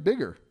bigger and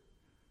bigger.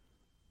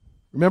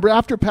 Remember,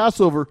 after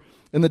Passover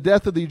and the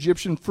death of the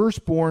Egyptian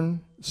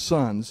firstborn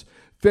sons,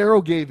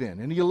 Pharaoh gave in,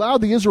 and he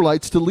allowed the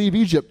Israelites to leave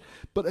Egypt.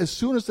 But as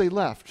soon as they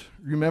left,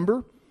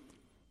 remember,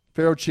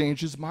 Pharaoh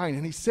changed his mind,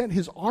 and he sent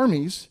his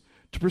armies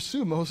to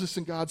pursue Moses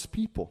and God's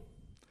people.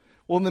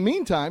 Well, in the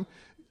meantime,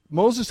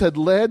 Moses had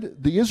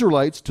led the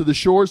Israelites to the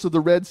shores of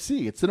the Red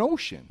Sea. It's an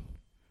ocean.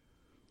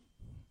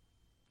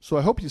 So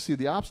I hope you see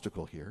the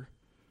obstacle here.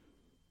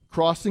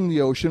 Crossing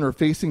the ocean or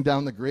facing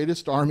down the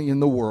greatest army in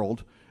the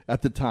world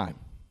at the time.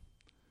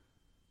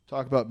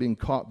 Talk about being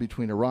caught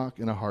between a rock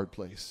and a hard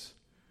place.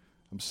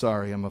 I'm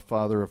sorry, I'm a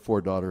father of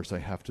 4 daughters. I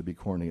have to be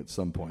corny at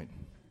some point.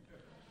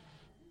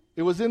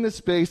 It was in this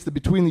space that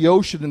between the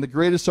ocean and the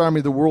greatest army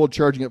of the world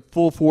charging at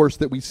full force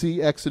that we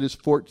see Exodus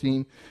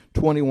 14,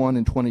 21,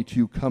 and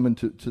 22 come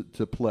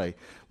into play.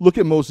 Look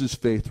at Moses'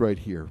 faith right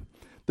here.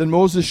 Then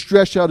Moses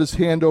stretched out his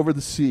hand over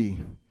the sea,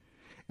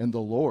 and the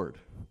Lord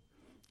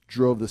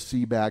drove the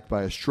sea back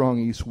by a strong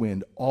east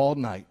wind all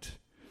night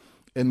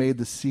and made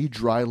the sea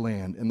dry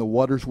land, and the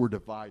waters were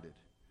divided.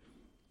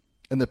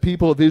 And the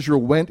people of Israel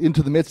went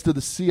into the midst of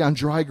the sea on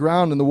dry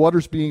ground, and the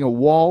waters being a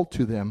wall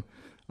to them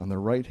on their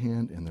right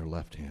hand and their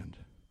left hand.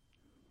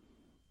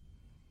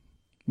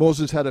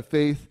 Moses had a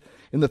faith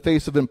in the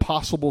face of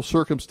impossible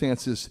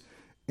circumstances,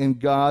 and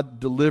God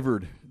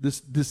delivered.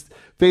 This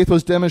faith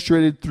was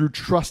demonstrated through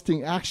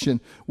trusting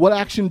action. What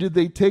action did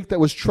they take that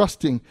was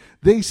trusting?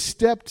 They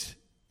stepped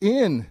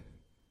in.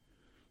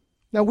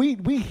 Now we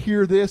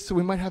hear this, so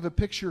we might have a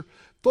picture.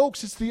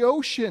 Folks, it's the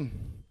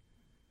ocean.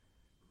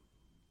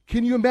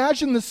 Can you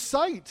imagine the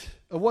sight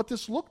of what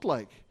this looked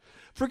like?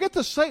 Forget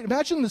the sight,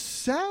 imagine the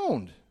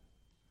sound.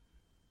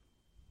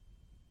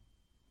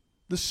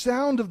 The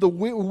sound of the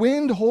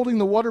wind holding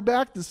the water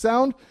back, the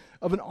sound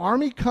of an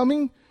army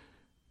coming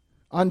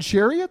on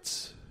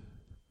chariots.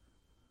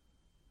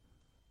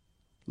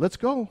 Let's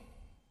go.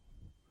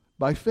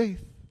 By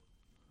faith.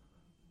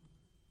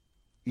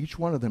 Each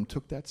one of them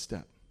took that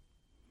step.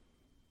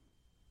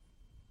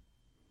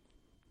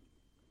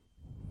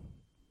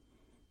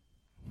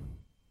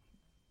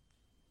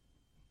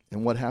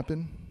 And what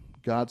happened?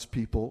 God's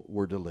people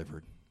were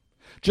delivered.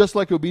 Just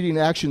like obedient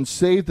action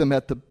saved them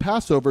at the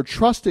Passover,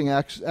 trusting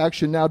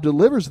action now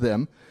delivers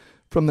them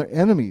from their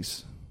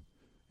enemies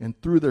and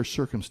through their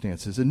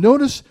circumstances. And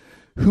notice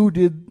who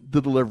did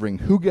the delivering.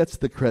 Who gets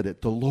the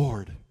credit? The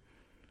Lord.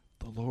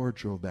 The Lord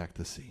drove back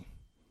the sea.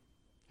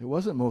 It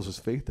wasn't Moses'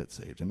 faith that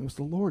saved him. It was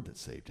the Lord that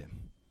saved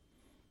him.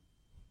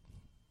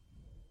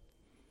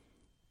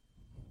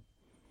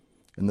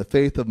 And the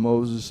faith of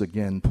Moses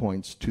again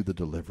points to the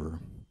deliverer.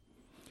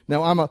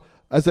 Now,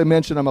 as I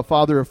mentioned, I'm a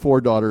father of 4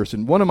 daughters,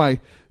 and one of my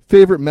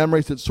favorite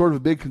memories that's sort of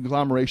a big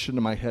conglomeration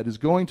in my head is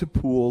going to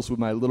pools with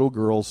my little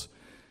girls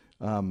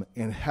and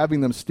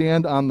having them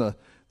stand on the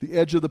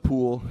edge of the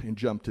pool and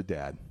jump to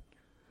Dad.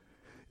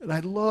 And I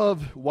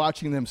love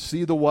watching them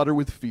see the water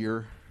with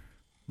fear,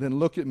 then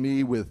look at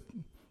me with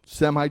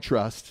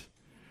semi-trust,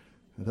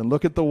 and then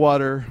look at the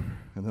water,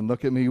 and then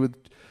look at me with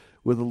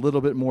a little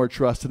bit more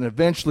trust, and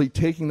eventually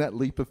taking that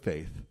leap of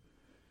faith.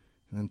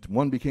 And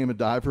one became a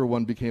diver,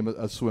 one became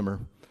a swimmer.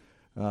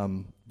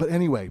 But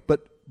anyway,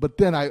 but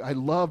then I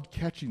loved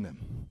catching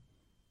them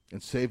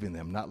and saving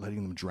them, not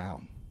letting them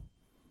drown,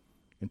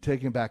 and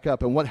taking them back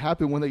up. And what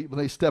happened when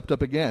they stepped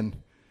up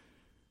again?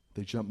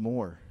 They jumped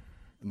more,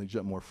 and they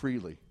jumped more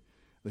freely.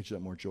 They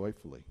jumped more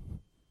joyfully.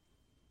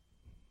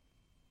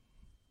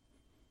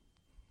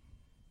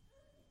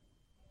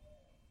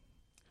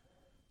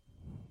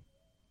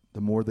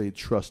 The more they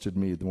trusted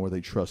me, the more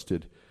they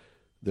trusted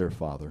their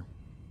Father.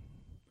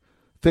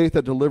 Faith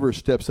that delivers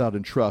steps out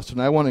in trust. And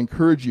I want to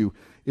encourage you,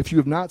 if you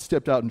have not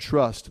stepped out in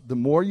trust, the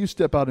more you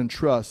step out in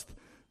trust,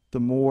 the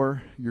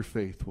more your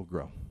faith will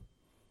grow.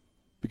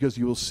 Because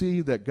you will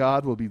see that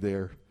God will be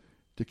there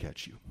to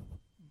catch you.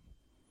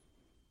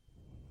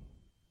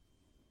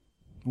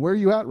 Where are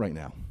you at right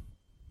now?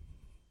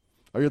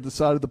 Are you at the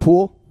side of the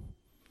pool?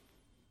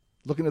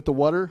 Looking at the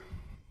water?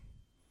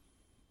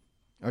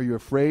 Are you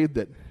afraid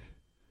that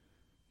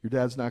your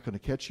dad's not going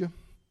to catch you?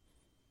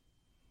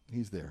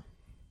 He's there.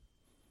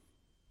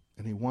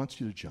 And he wants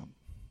you to jump.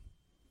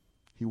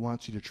 He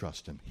wants you to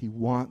trust him. He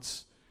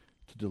wants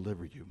to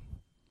deliver you.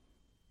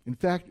 In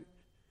fact,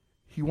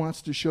 he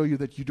wants to show you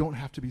that you don't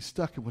have to be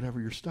stuck in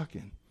whatever you're stuck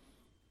in.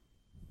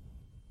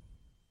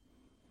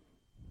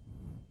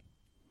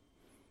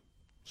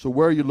 So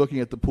where are you looking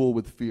at the pool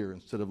with fear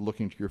instead of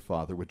looking to your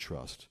Father with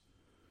trust?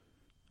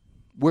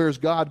 Where is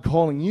God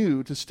calling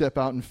you to step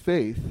out in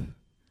faith,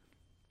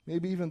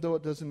 maybe even though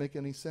it doesn't make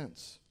any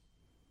sense?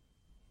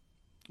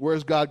 Where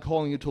is God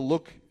calling you to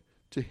look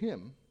to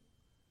him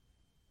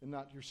and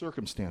not your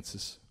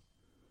circumstances?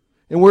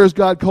 And where is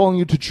God calling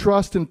you to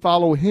trust and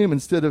follow him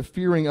instead of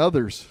fearing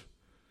others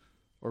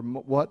or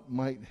what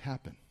might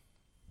happen?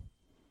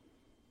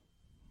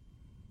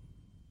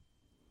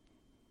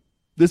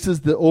 This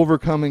is the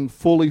overcoming,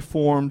 fully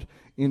formed,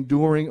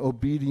 enduring,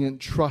 obedient,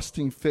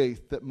 trusting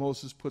faith that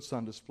Moses puts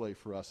on display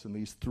for us in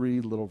these 3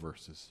 little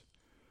verses.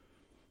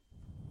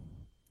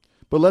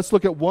 But let's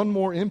look at one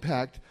more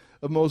impact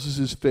of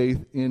Moses'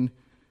 faith in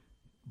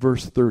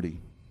verse 30.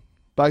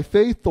 By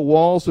faith, the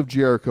walls of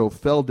Jericho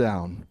fell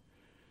down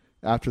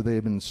after they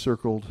had been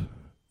encircled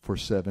for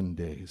 7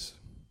 days.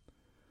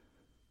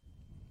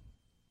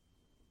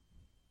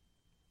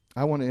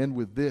 I want to end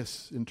with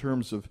this in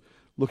terms of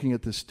looking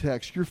at this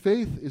text. Your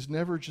faith is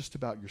never just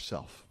about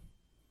yourself.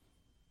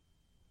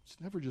 It's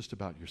never just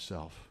about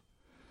yourself.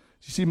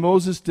 You see,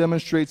 Moses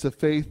demonstrates a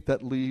faith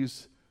that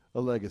leaves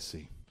a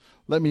legacy.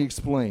 Let me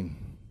explain.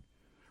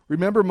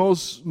 Remember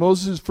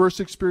Moses' first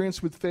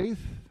experience with faith?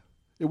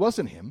 It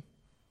wasn't him.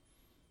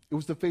 It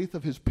was the faith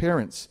of his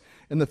parents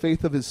and the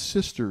faith of his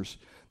sisters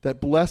that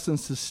blessed and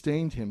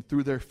sustained him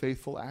through their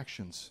faithful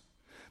actions.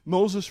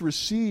 Moses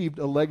received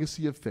a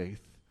legacy of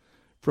faith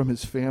from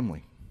his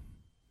family.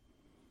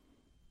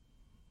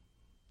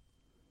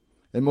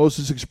 And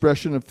Moses'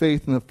 expression of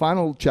faith in the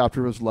final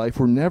chapter of his life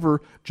were never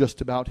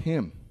just about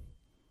him.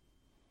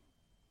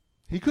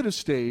 He could have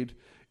stayed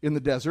in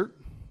the desert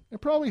and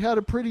probably had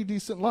a pretty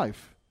decent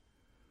life.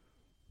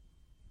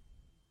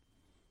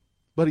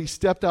 But he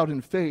stepped out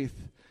in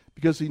faith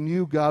because he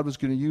knew God was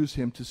going to use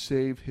him to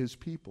save his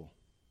people.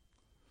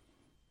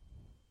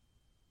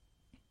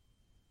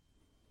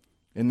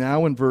 And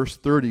now in verse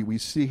 30, we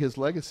see his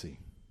legacy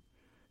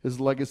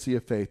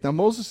of faith. Now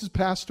Moses has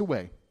passed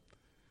away.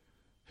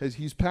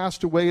 He's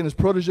passed away, and his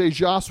protege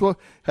Joshua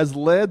has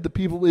led the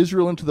people of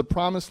Israel into the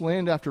promised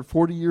land after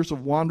 40 years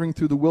of wandering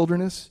through the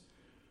wilderness.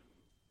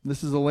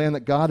 This is a land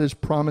that God has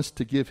promised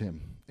to give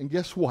him. And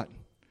guess what?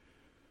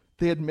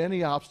 They had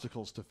many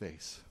obstacles to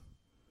face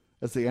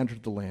as they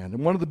entered the land.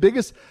 And one of the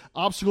biggest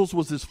obstacles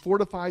was this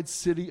fortified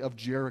city of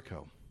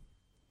Jericho.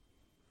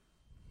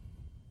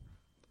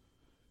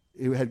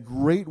 It had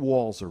great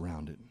walls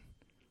around it.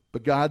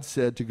 But God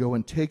said to go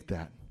and take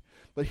that.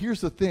 But here's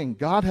the thing.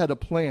 God had a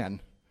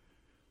plan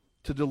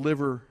to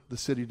deliver the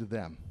city to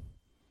them.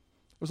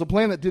 It was a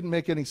plan that didn't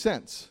make any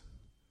sense.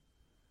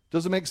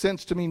 Doesn't make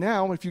sense to me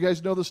now. If you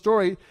guys know the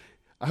story,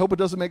 I hope it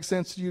doesn't make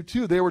sense to you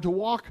too. They were to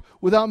walk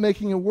without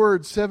making a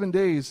word 7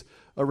 days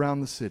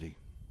around the city.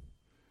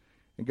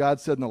 And God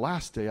said, in the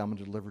last day, I'm going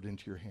to deliver it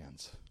into your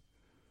hands.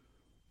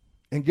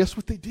 And guess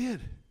what they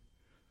did?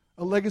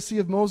 A legacy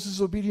of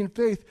Moses' obedient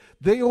faith.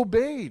 They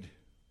obeyed.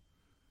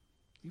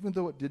 Even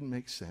though it didn't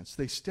make sense.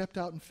 They stepped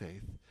out in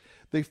faith.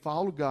 They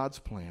followed God's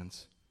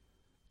plans.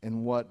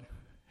 And what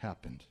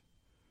happened?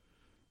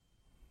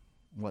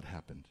 What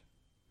happened?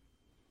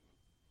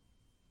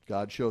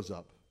 God shows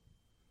up.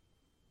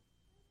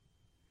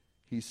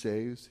 He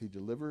saves, he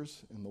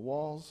delivers, and the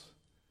walls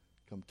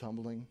come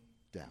tumbling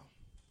down.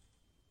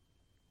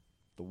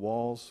 The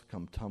walls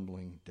come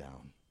tumbling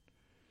down.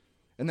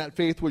 And that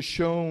faith was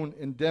shown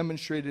and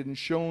demonstrated and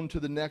shown to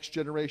the next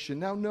generation.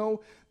 Now,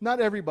 no,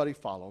 not everybody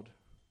followed.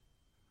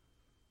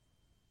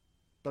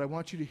 But I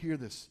want you to hear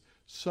this.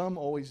 Some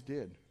always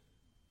did.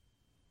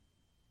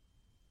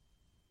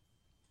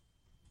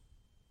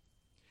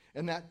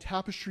 And that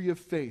tapestry of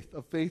faith,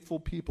 of faithful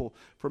people,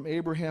 from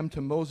Abraham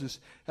to Moses,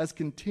 has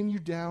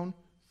continued down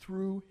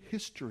through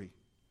history.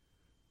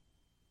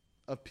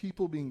 Of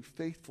people being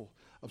faithful,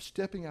 of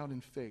stepping out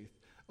in faith,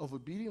 of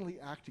obediently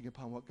acting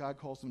upon what God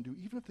calls them to do,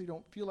 even if they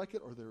don't feel like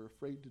it or they're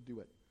afraid to do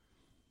it.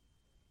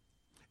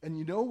 And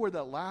you know where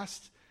that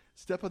last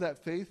step of that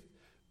faith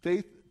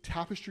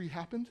tapestry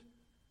happened?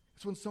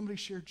 It's when somebody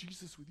shared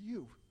Jesus with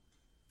you.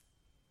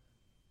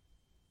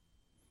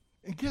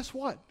 And guess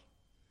what?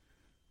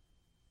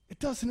 It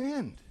doesn't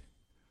end.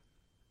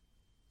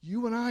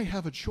 You and I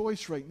have a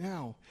choice right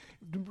now.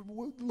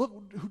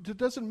 Look, it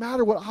doesn't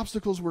matter what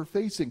obstacles we're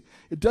facing.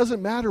 It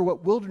doesn't matter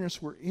what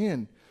wilderness we're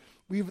in.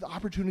 We have the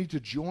opportunity to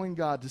join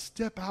God, to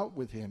step out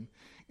with him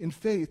in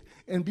faith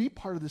and be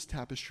part of this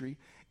tapestry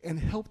and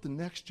help the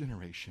next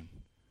generation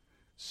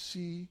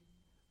see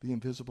the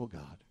invisible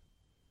God,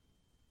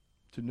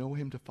 to know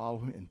him, to follow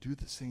him, and do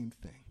the same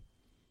thing.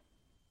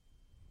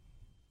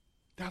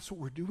 That's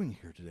what we're doing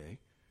here today.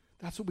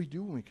 That's what we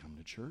do when we come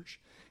to church,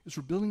 is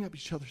we're building up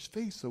each other's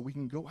faith so we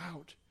can go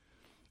out,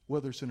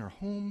 whether it's in our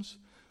homes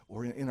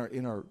or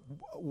in our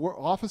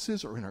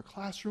offices or in our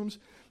classrooms,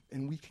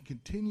 and we can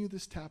continue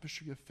this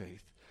tapestry of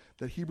faith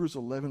that Hebrews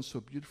 11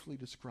 so beautifully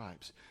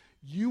describes.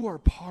 You are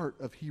part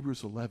of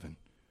Hebrews 11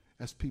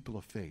 as people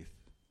of faith.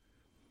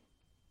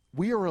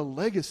 We are a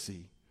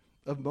legacy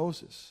of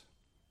Moses.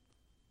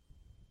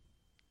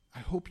 I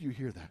hope you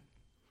hear that.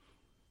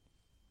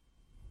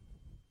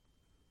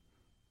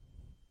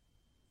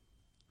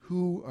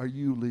 Who are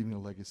you leaving a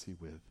legacy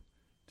with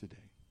today?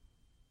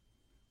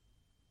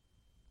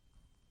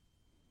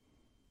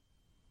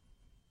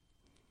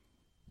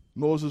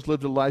 Moses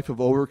lived a life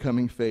of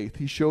overcoming faith.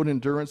 He showed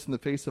endurance in the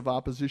face of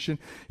opposition.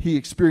 He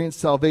experienced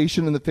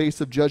salvation in the face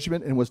of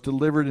judgment and was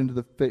delivered in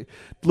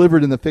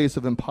the face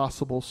of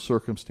impossible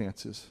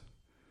circumstances.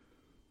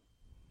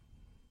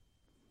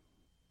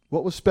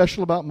 What was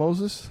special about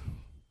Moses?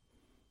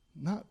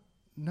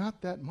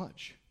 Not that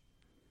much.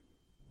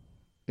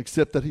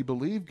 Except that he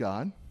believed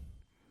God,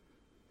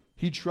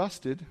 he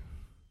trusted,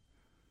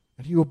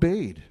 and he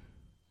obeyed.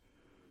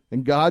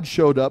 And God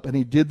showed up, and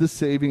he did the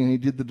saving, and he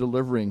did the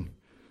delivering.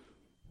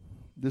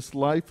 This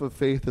life of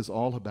faith is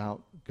all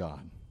about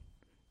God.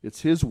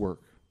 It's his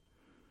work.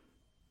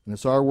 And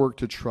it's our work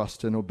to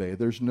trust and obey.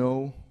 There's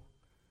no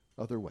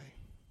other way.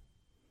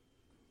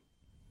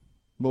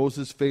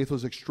 Moses' faith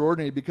was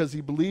extraordinary because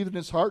he believed in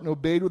his heart and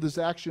obeyed with his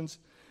actions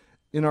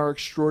in our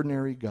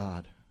extraordinary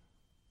God.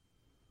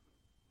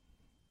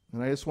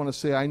 And I just want to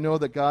say, I know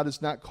that God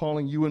is not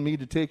calling you and me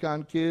to take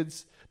on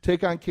kings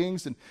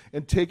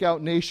and take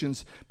out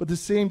nations, but the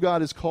same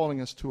God is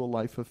calling us to a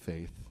life of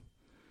faith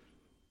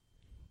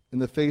in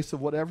the face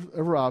of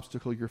whatever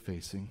obstacle you're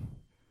facing.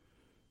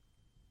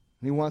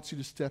 And he wants you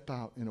to step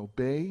out and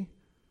obey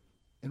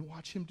and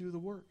watch him do the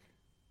work.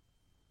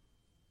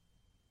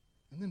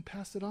 And then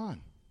pass it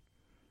on.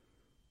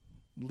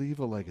 Leave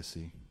a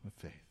legacy of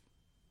faith.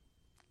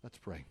 Let's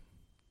pray.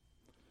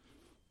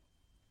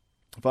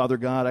 Father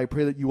God, I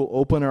pray that you will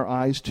open our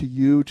eyes to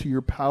you, to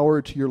your power,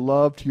 to your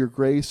love, to your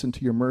grace, and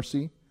to your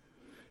mercy.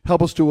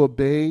 Help us to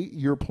obey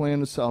your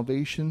plan of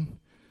salvation,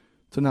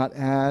 to not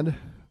add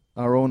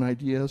our own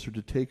ideas or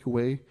to take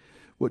away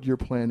what your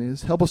plan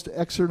is. Help us to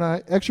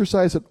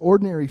exercise an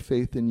ordinary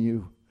faith in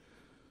you,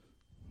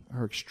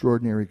 our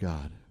extraordinary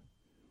God.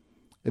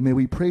 And may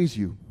we praise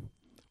you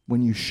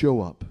when you show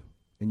up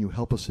and you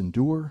help us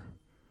endure,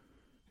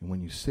 and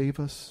when you save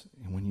us,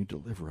 and when you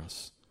deliver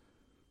us.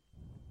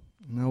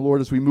 Now,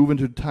 Lord, as we move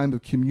into a time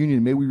of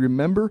communion, may we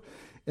remember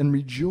and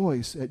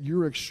rejoice at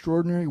your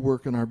extraordinary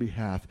work on our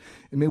behalf.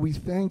 And may we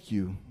thank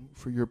you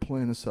for your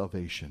plan of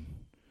salvation.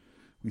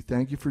 We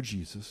thank you for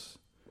Jesus.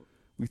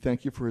 We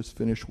thank you for his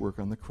finished work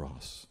on the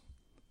cross.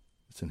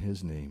 It's in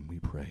his name we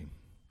pray.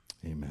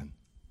 Amen.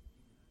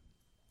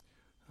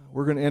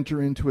 We're going to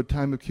enter into a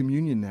time of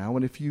communion now,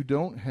 and if you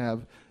don't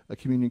have a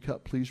communion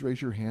cup, please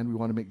raise your hand. We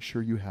want to make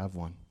sure you have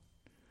one.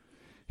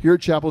 Here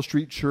at Chapel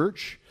Street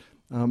Church,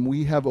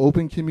 we have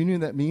open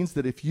communion. That means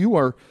that if you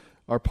are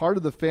part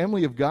of the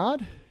family of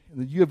God and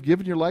that you have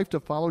given your life to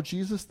follow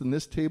Jesus, then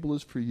this table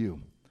is for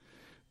you.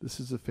 This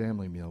is a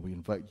family meal. We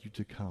invite you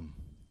to come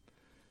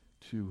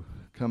to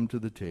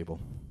the table.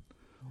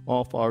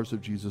 All followers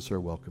of Jesus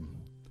are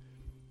welcome.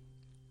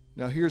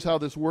 Now here's how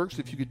this works.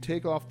 If you could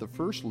take off the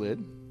first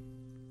lid.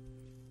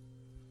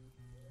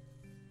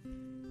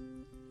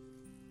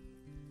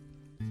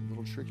 It's a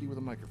little tricky with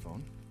a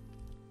microphone.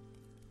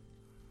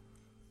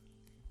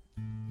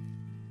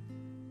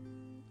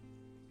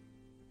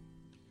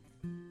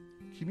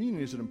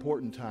 Communion is an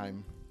important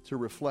time to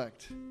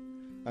reflect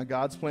on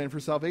God's plan for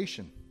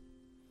salvation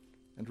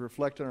and to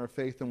reflect on our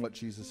faith in what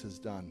Jesus has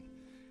done.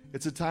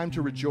 It's a time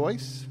to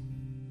rejoice.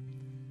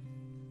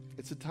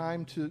 It's a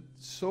time to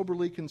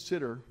soberly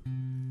consider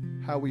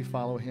how we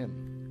follow him.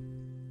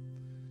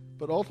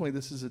 But ultimately,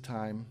 this is a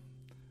time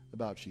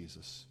about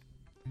Jesus.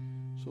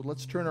 So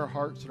let's turn our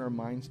hearts and our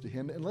minds to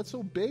him, and let's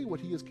obey what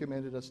he has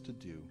commanded us to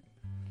do,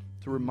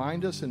 to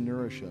remind us and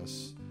nourish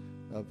us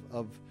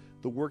of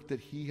the work that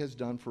he has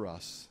done for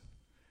us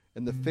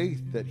and the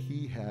faith that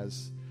he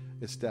has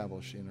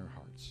established in our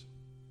hearts.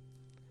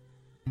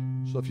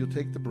 So if you'll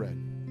take the bread.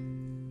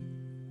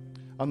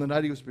 On the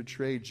night he was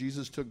betrayed,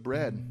 Jesus took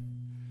bread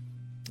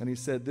and he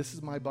said, "This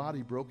is my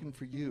body broken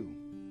for you.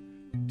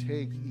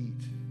 Take,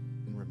 eat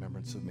in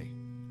remembrance of me."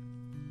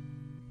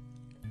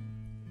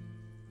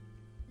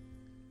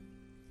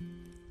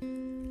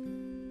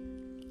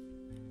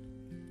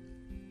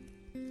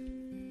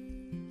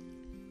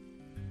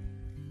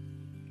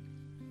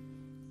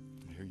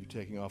 Here you're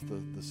taking off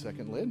the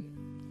second lid.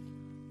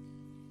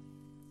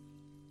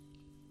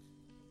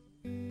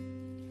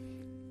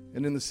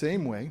 And in the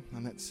same way,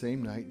 on that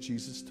same night,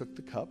 Jesus took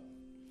the cup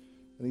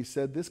and he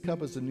said, "This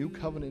cup is a new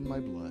covenant in my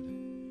blood.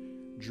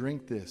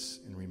 Drink this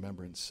in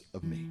remembrance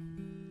of me."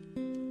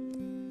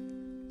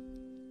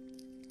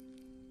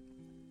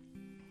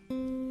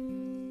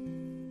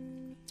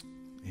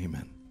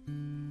 Amen.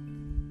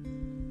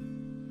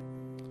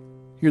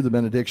 Hear the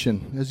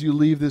benediction. As you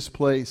leave this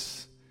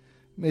place,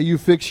 may you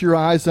fix your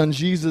eyes on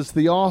Jesus,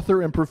 the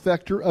author and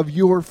perfecter of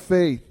your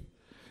faith.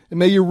 And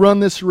may you run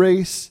this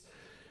race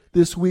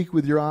this week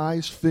with your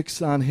eyes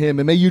fixed on him.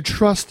 And may you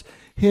trust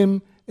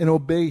him and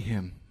obey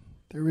him.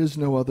 There is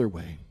no other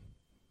way.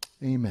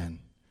 Amen.